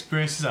beings, our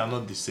experiences are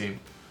not the same,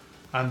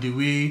 and the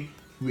way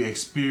we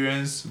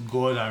experience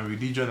God and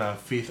religion and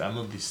faith are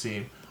not the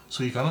same.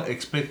 So you cannot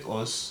expect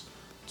us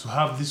to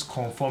have this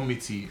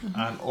conformity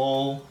and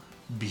all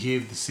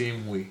behave the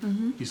same way.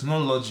 It's not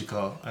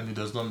logical, and it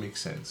does not make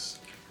sense.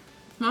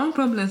 My own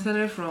problem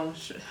started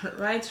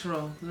right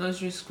from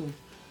nursery school.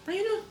 And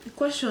the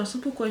question,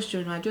 simple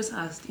question I just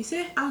asked. He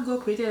said, how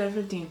God created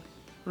everything,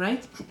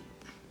 right?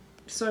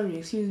 Sorry,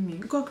 excuse me.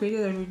 God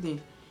created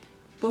everything.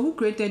 But who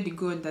created the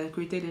God that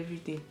created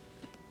everything?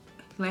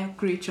 Like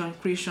creation, I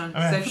mean, section.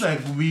 I feel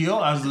like we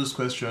all ask those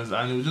questions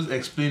and it will just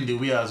explain the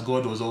way as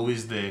God was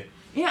always there.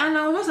 Yeah, and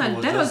I was like,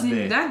 was just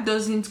there. that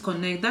doesn't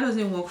connect, that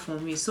doesn't work for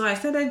me. So I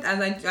started,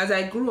 as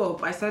I grew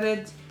up, I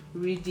started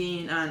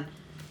reading and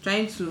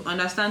trying to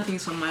understand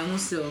things for my own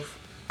self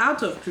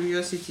out of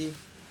curiosity.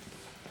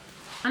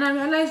 And I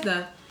realized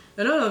that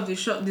a lot of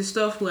the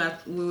stuff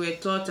we were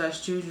taught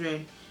as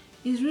children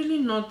is really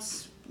not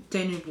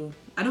tenable.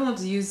 I don't want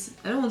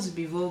to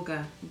be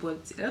vulgar,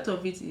 but a lot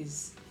of it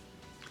is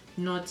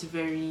not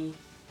very.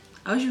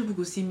 I wish people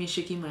could see me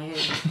shaking my head,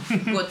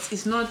 but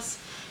it's not.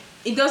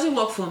 It doesn't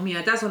work for me.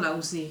 That's all I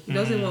would say. It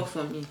doesn't work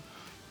for me.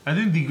 I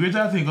think the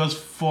greater thing, because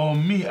for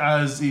me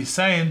as a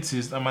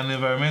scientist, I'm an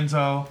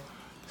environmental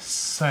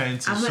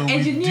scientist. I'm so an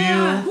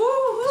engineer.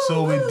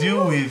 We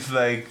deal with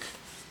like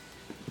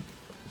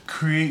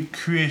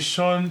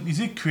creation. Is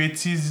it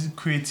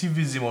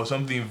creativism or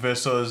something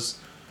versus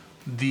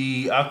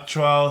the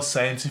actual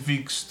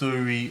scientific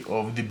story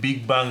of the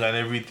Big Bang and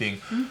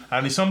everything.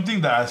 And it's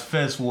something that at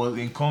first was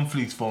in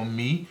conflict for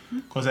me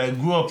because I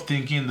grew up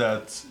thinking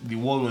that the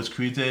world was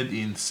created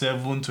in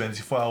 7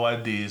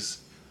 24-hour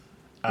days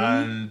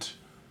and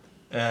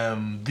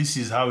this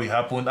is how it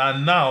happened.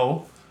 And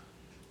now,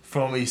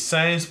 from a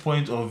science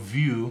point of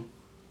view,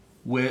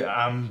 where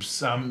I'm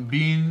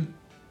being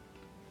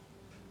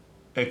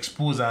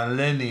exposed and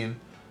learning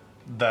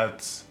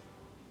that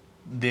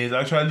there's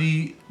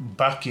actually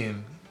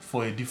backing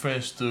for a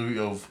different story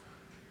of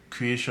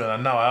creation,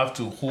 and now I have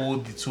to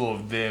hold the two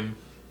of them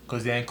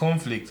because they're in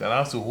conflict, and I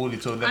have to hold the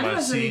two of them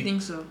and see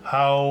think so.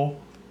 how.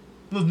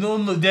 No,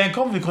 they're in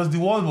conflict because the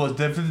world was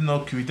definitely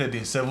not created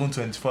in 7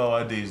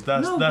 24-hour days.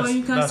 But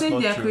you can say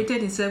they are true.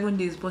 created in 7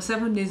 days, but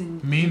 7 days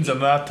means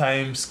another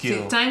time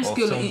scale. Time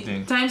scale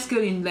in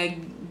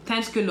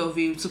time scale of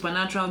a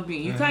supernatural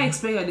being. You can't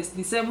expect that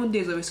the 7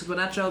 days of a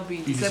supernatural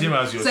being. It's the same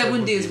as your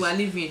 7 daes we're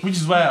living. Which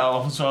is why I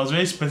was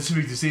very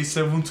specific to say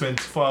 7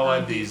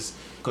 24-hour days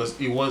because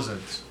it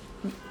wasn't.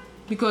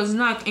 Because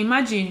now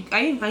imagine,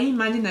 I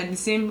imagine that the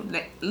same,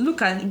 like,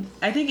 look at,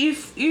 I think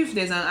if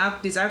there's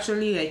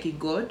actually like a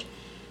God,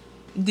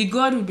 the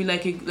God would be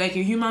like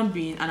a human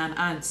being and an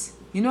ant.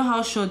 You know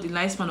how short the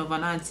lifespan of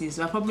an ant is?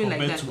 We're probably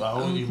compared like that. To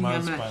our own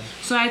human span.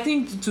 So I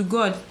think to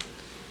God,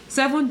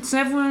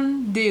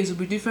 7 days will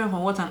be different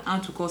from what an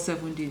ant would call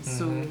 7 days.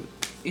 So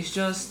it's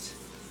just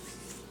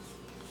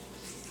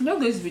not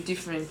going to be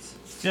different.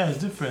 Yeah, it's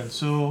different.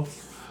 So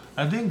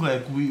I think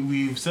like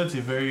we've set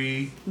a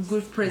very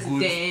good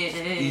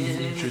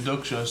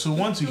introduction. So I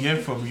want to hear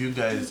from you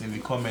guys in the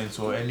comments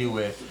or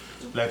anywhere.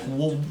 Like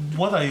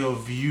what are your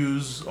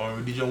views on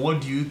religion?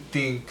 What do you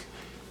think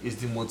is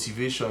the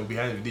motivation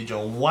behind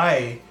religion?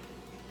 Why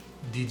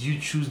did you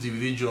choose the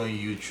religion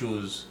you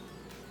chose?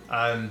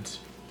 And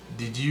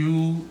did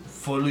you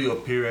follow your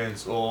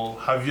parents, or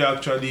have you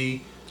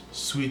actually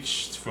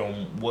switched from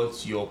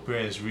what your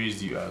parents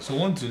raised you as? So I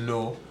want to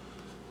know,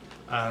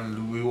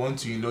 and we want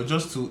to,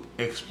 just to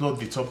explore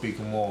the topic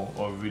more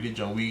of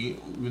religion. We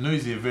know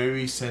it's a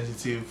very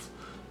sensitive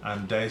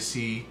and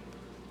dicey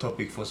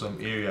topic for some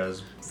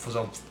areas,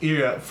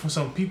 for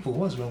some people.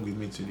 What's wrong with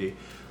me today?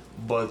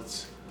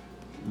 But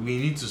we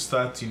need to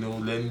start,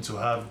 learning to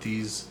have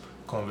these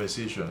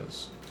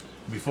conversations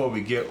before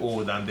we get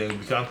old, and then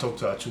we can't talk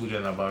to our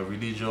children about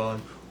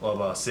religion or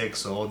about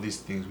sex or all these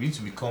things. We need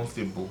to be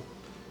comfortable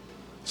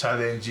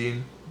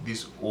challenging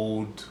these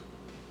old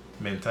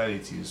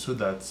mentalities so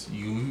that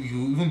you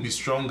even be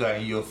stronger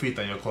in your faith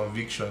and your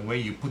conviction when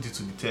you put it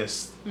to the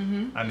test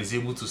and is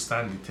able to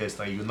stand the test,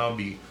 and you now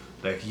be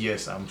like,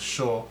 yes, I'm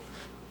sure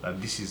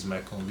that this is my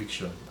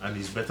conviction and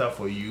it's better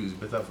for you, it's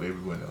better for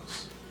everyone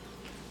else.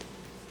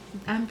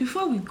 And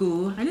before we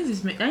go, I need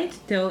to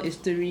tell a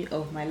story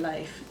of my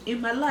life. In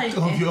my life,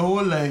 of your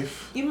whole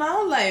life. In my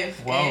whole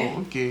life. Wow.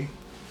 Okay.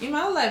 In my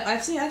whole life,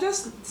 I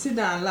just sit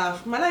down and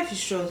laugh. My life is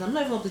short. I'm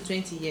not even up to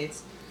 20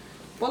 yet,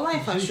 but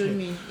life has shown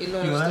me a lot of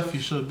stuff. Your life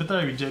is short.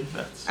 Better reject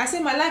that. I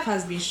say my life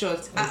has been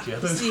short. Okay.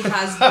 It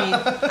has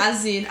been.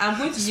 As in, I'm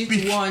going to live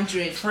to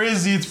 100.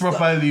 Phrase it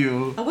properly.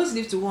 I'm going to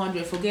live to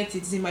 100. Forget it.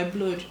 It's in my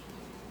blood.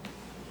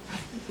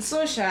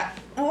 So,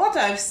 what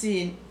I've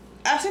seen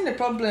the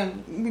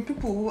problem with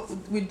people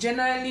with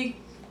generally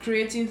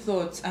creating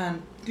thoughts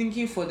and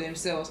thinking for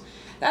themselves.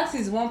 That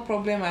is one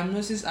problem I've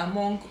noticed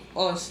among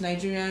us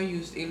Nigerian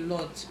youth a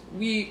lot.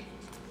 I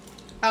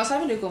was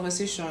having a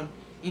conversation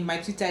in my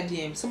Twitter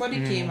DM. Somebody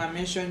came and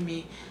mentioned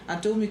me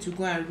and told me to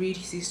go and read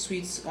his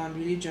tweets on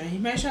religion. He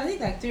mentioned, I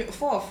think, like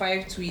 4 or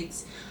 5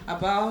 tweets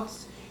about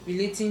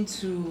relating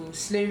to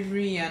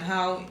slavery and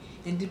how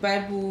in the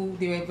Bible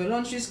they were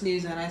voluntary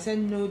slaves, and I said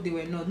no, they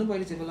were not.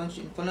 Nobody's a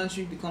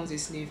voluntary becomes a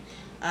slave,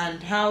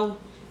 and how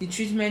the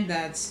treatment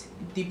that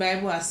the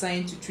Bible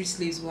assigned to treat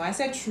slaves were. I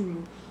said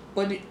true,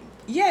 but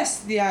yes,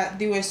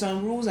 there were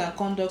some rules and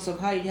conducts of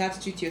how you have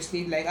to treat your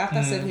slave. Like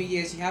after 7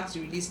 years, you have to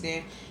release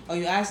them, or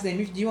you ask them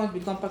if do you want to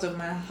become part of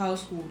my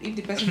household. If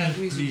the person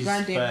agrees, you Please,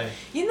 brand them. bye.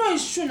 You know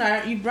it's true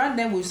now. You brand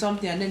them with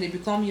something, and then they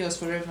become yours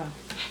forever.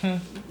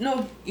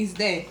 No, it's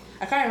there.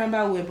 I can't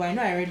remember where, but I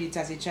know I read it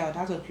as a child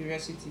out of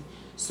curiosity.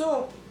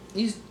 So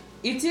it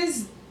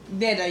is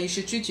there that you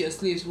should treat your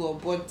slaves well,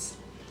 but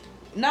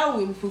now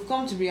we've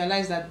come to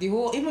realize that the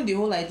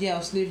whole idea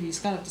of slavery is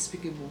kind of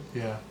despicable.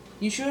 Yeah.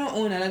 You shouldn't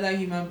own another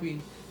human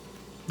being.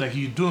 Like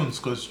you don't,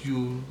 because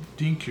you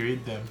didn't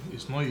create them.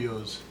 It's not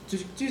yours.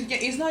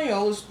 It's not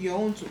your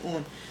own to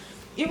own.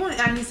 Even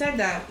and he said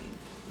that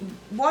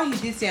what he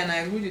did say, and I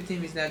agree with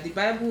him, is that the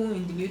Bible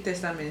in the New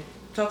Testament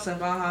talks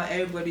about how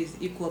everybody is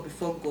equal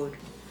before God.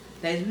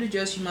 That it's really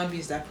just human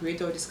beings that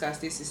create all these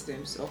caste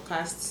systems or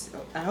castes.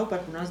 I hope I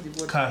pronounced the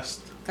word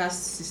caste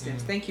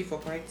systems. Thank you for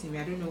correcting me.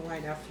 I don't know why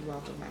that flew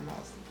out of my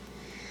mouth.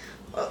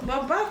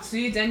 But back to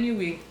it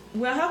anyway.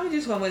 We're having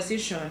this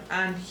conversation,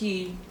 and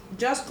he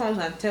just comes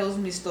and tells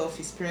me stuff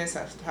his parents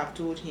have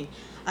told him,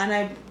 and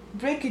I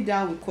break it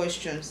down with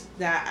questions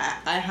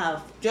that I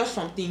have just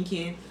from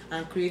thinking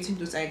and creating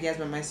those ideas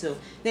by myself.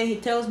 Then he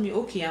tells me,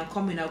 okay, I'm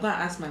coming, I'll go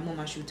and ask my mom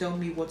and she'll tell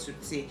me what to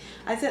say.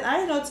 I said,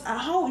 I not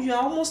how you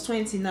are almost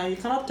 20 now, you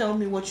cannot tell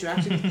me what you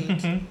actually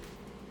think.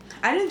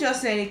 I didn't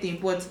just say anything,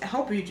 but I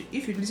hope you,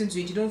 if you listen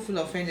to it, you don't feel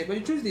offended. But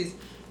the truth is,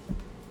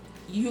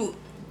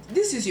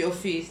 this is your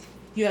faith.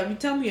 You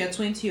tell me you're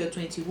 20 or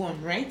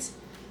 21, right?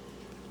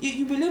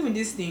 You believe in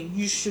this thing.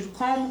 You should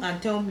come and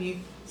tell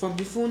me from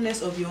the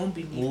fullness of your own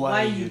belief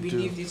why you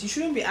believe this. You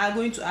shouldn't be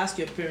going to ask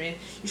your parent.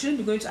 You shouldn't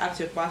be going to ask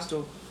your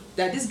pastor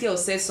that this girl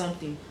said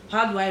something.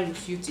 How do I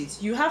refute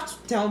it? You have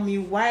to tell me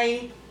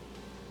why.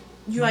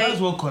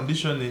 That's what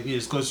conditioning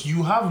is, because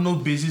you have no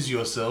basis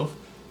yourself.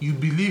 You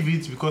believe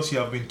it because you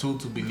have been told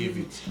to believe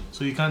it,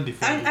 so you can't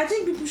defend it. I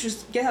think people should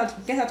get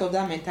out of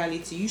that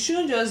mentality. You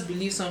shouldn't just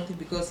believe something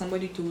because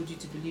somebody told you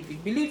to believe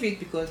it. Believe it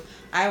because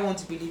I want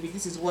to believe it.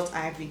 This is what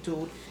I've been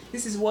told.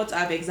 This is what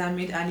I've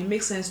examined, and it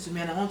makes sense to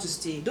me, and I want to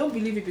stay. Don't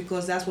believe it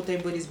because that's what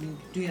everybody's been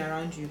doing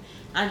around you.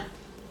 And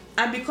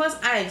because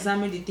I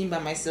examined the thing by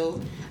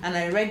myself, and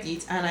I read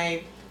it, and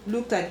I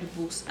looked at the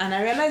books, and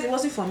I realized it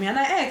wasn't for me, and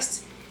I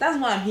asked.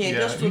 That's why I'm here,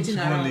 just floating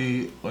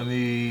around. On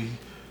a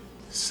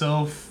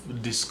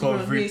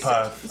self-discovery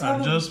path,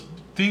 and just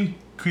think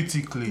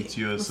critically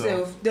to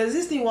yourself. Does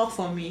this thing work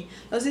for me?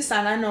 Does this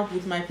align up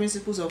with my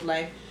principles of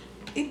life?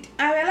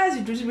 I realize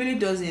it really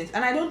doesn't,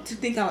 and I don't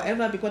think I'll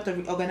ever be part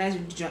of organized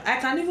religion. I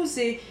can even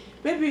say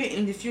maybe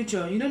in the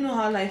future, you don't know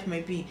how life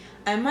might be.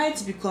 I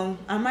might become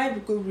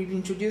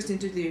reintroduced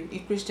into the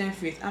Christian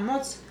faith. I'm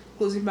not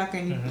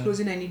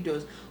closing any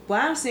doors,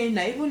 but I'm saying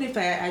that even if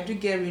I do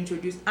get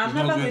reintroduced, I'm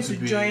never going to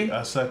join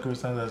as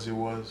sacrosanct as it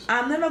was.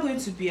 I'm never going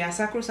to be as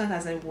sacrosanct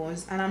as I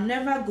was, and I'm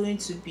never going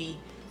to be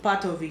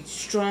part of a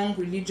strong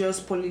religious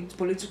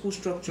political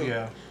structure.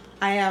 Yeah.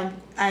 I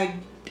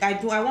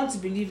want to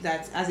believe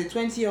that as a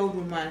 20-year-old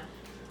woman,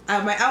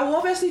 I will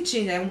obviously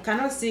change. I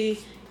cannot say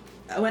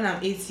when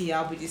I'm 80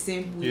 I'll be the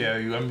same way.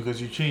 Yeah,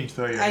 because you changed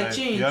throughout your life.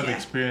 You have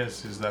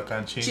experiences that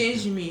can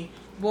change me.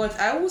 But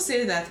I will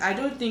say that I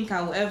don't think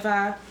I will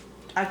ever.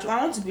 I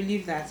want to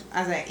believe that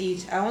as I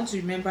age, I want to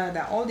remember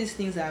that all these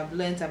things that I've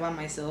learned about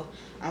myself,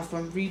 and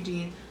from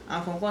reading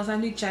and from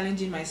constantly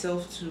challenging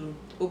myself to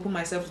open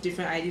myself to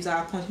different ideas,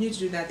 I'll continue to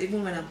do that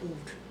even when I'm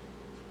old,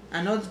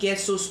 and not get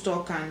so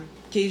stuck and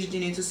caged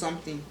into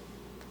something,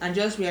 and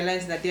just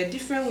realize that there are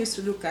different ways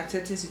to look at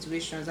certain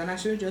situations, and I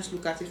shouldn't just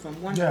look at it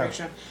from one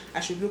direction.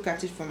 I should look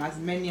at it from as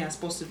many as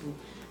possible,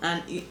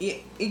 and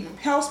it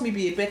helps me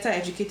be a better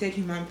educated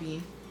human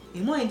being, a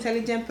more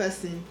intelligent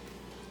person,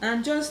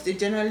 and just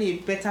generally a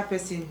better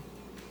person.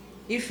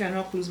 If you're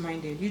not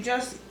close-minded, you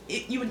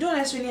don't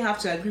necessarily have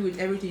to agree with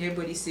everything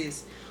everybody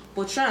says,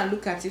 but try and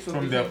look at it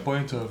from their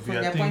point of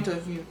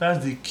view.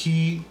 That's the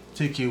key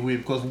takeaway,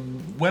 because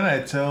when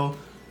I tell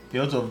a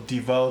lot of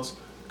devout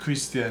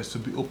Christians to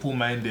be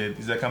open-minded,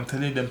 it's like I'm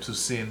telling them to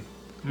sin.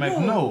 I'm like,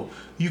 no,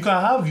 you can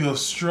have your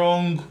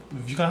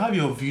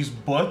views,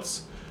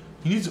 but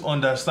you need to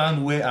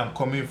understand where I'm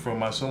coming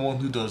from as someone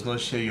who does not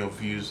share your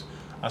views,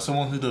 as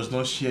someone who does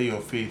not share your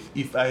faith.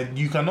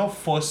 You cannot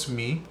force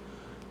me,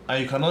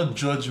 and you cannot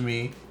judge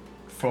me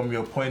from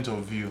your point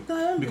of view,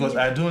 because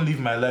I don't live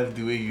my life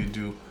the way you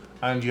do,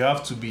 and you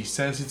have to be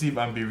sensitive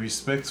and be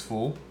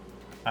respectful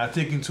and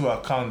take into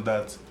account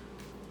that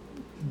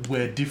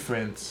we're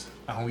different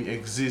and we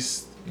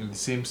exist in the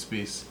same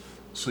space.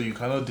 So you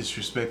cannot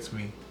disrespect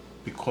me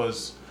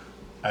because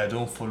I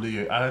don't follow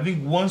you. And I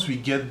think once we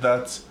get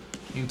that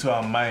into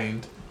our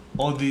mind,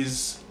 all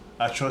these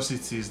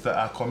atrocities that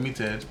are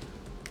committed,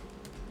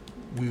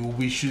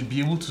 we should be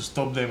able to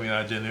stop them in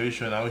our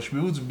generation, and we should be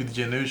able to be the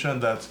generation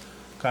that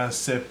can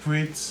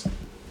separate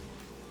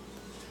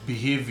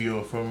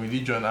behavior from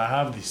religion and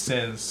have the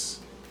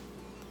sense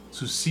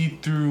to see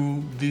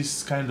through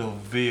this kind of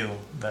veil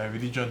that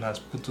religion has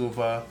put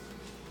over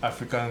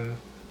African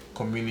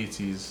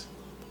communities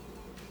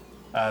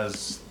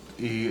as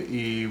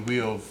a way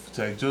of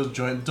like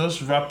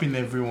just wrapping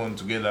everyone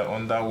together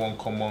under one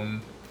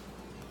common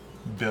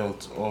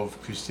belt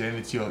of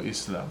Christianity or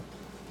Islam,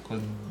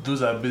 because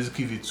those are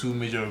basically the two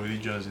major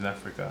religions in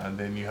Africa, and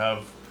then you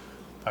have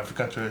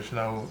African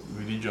traditional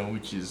religion,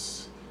 which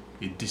is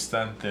a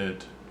distant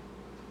third.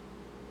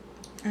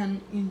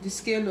 And in the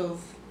scale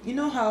of, you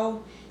know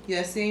how you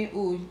are saying,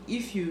 oh,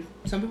 if you,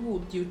 some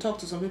people, you talk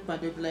to some people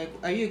and they'll be like,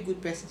 are you a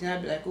good person? And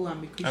I'll be like, oh,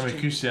 I'm a Christian. I'm a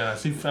Christian.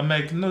 As if I'm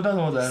like, no, that's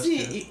not what I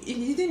See,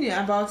 the thing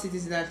about it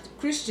is that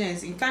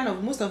Christians, in kind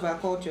of most of our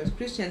cultures,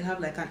 Christians have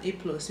like an A+.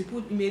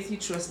 People immediately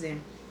trust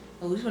them.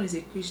 Oh, this one is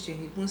a Christian,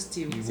 he won't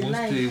steal. He won't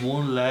steal, he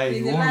won't lie,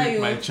 he won't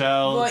rape my oh.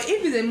 child. But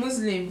if it's a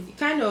Muslim, it's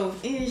kind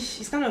of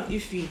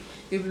iffy.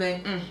 They'll be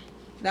like,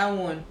 that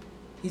one,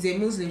 he's a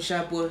Muslim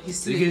sharp, but he's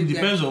still Again, it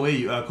depends on where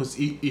you are, because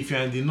if you're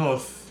in the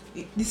north,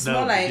 it's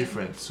more like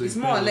different. So it's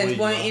more or less,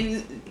 but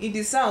in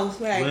the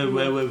south where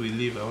we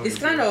live, it's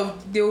kind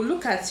of, they will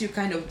look at you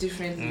kind of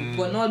differently,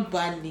 but not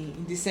badly,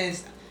 in the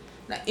sense,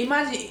 like,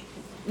 imagine,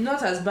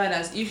 not as bad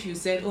as if you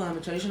said, oh, I'm a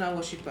traditional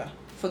worshipper.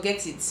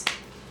 Forget it.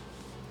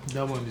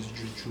 That one is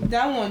juju.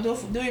 That one,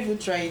 don't even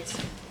try it.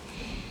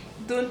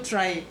 Don't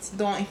try it.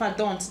 In fact,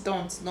 don't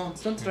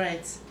try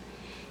it.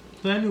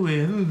 So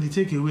anyway, I think the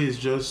takeaway is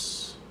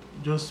just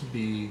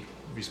be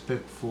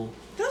respectful.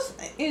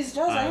 It's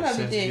just and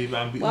sensitive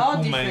and be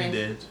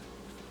open-minded.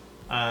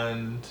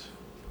 And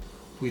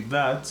with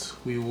that,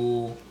 we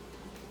will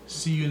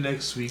see you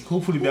next week.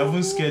 Hopefully, we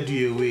haven't scared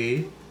you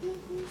away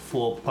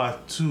for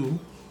part 2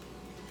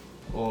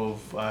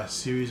 of our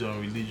series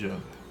on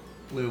religion,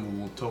 where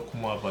we will talk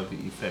more about the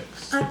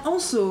effects. And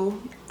also,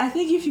 I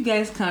think if you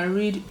guys can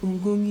read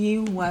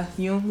Ngugi wa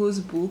Thiong'o's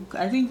book,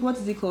 I think, what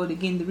is it called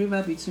again? The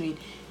River Between.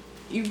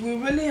 It will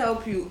really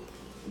help you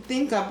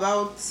think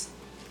about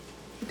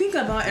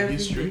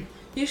everything.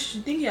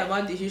 Thinking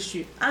about the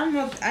history.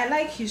 I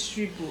like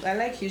history book. I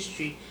like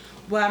history,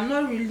 but I'm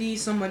not really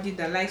somebody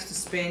that likes to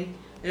spend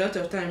a lot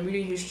of time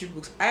reading history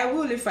books. I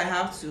will if I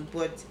have to,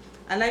 but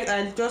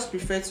I just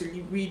prefer to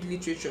read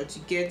literature to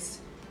get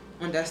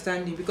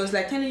understanding, because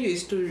like telling you a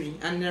story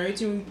and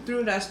narrating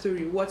through that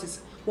story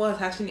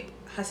what actually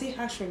has it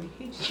actually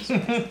This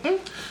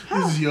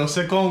is your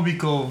second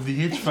week of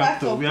the H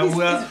factor. We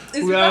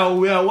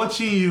are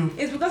watching you.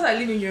 It's because I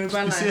live in Yoruba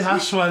land. You say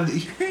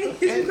actually.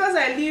 It's because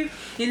I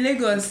live in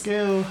Lagos.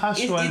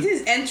 It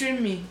is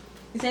entering me.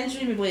 It's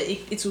entering me, but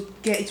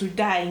it will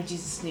die in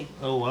Jesus' name.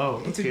 Oh wow.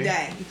 Okay. It will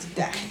die.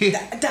 It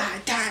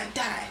will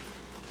die.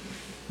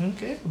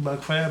 Okay.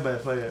 Backfire by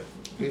fire.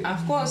 Okay.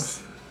 Of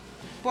course.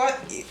 But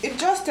it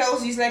just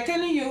tells you, it's like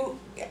telling you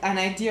an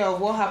idea of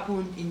what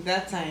happened in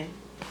that time,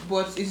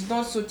 but it's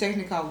not so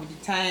technical with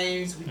the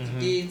times, with the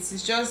dates.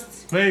 It's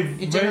just very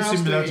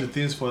similar to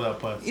Things Fall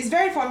Apart. It's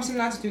very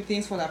similar to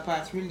Things Fall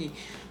Apart, really,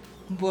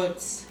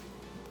 but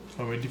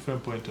from a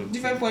different point of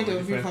view.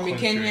 From a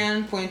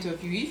Kenyan point of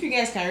view. If you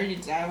guys can read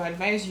it, I would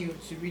advise you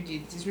to read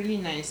it. It's really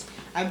nice.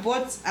 I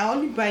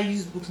only buy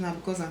used books now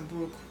because I'm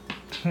broke.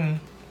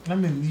 I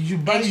mean, you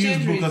buy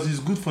used books because it's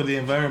good for the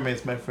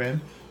environment, my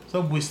friend.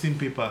 Stop wasting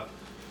paper.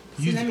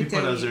 Use the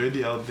paper that's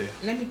already out there.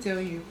 Let me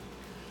tell you,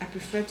 I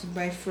prefer to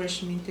buy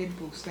fresh minted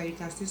books that you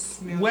can still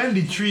smell. When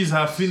the trees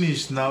are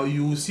finished now,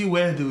 you will see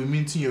where they will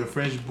minting your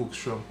French books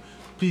from.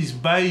 Please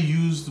buy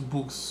used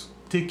books.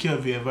 Take care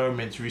of the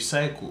environment.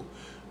 Recycle.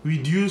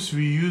 Reduce,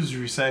 reuse,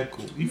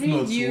 recycle. If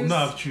not, we'll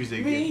not have trees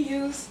again.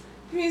 Reuse,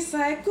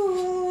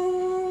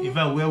 recycle. In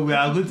fact, we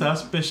are going to have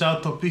special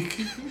topic,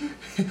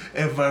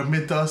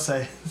 environmental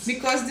science.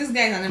 Because this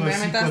guy is an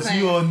environmental scientist. Because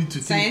you all need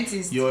to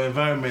take your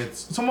environment.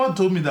 Someone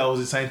told me that I was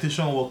a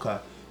sanitation worker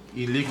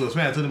in Lagos.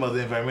 When I told him about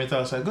the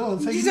environmental science,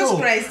 God, say, Jesus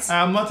Christ.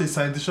 I am not a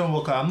sanitation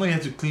worker. I'm not here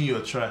to clean your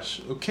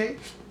trash. Okay?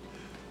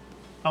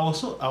 I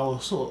was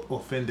so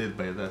offended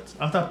by that.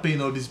 After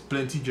paying all these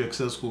plenty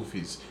Drexel school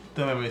fees,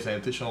 tell me I'm a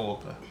sanitation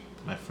worker,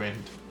 my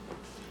friend.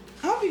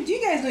 Do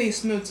you guys know it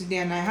snowed today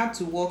and I had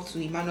to walk to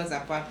Emmanuel's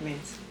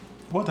apartment?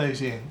 What are you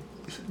saying?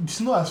 The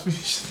snow has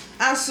finished.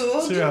 And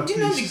so, Sarah, do you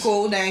know the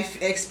cold I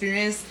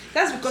experienced?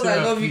 That's because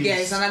Sarah, I love please. you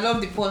guys and I love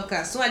the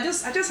podcast. So I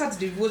just had to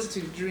devote it to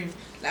the dream.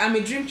 Like, I'm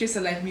a dream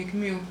chaser like Milk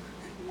Meal.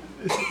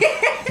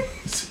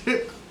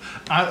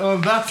 And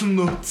on that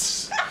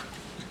note,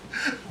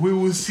 we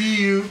will see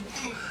you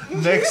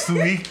next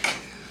week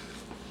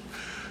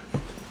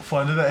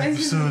for another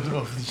episode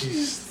of The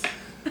Gist.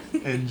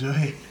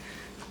 Enjoy.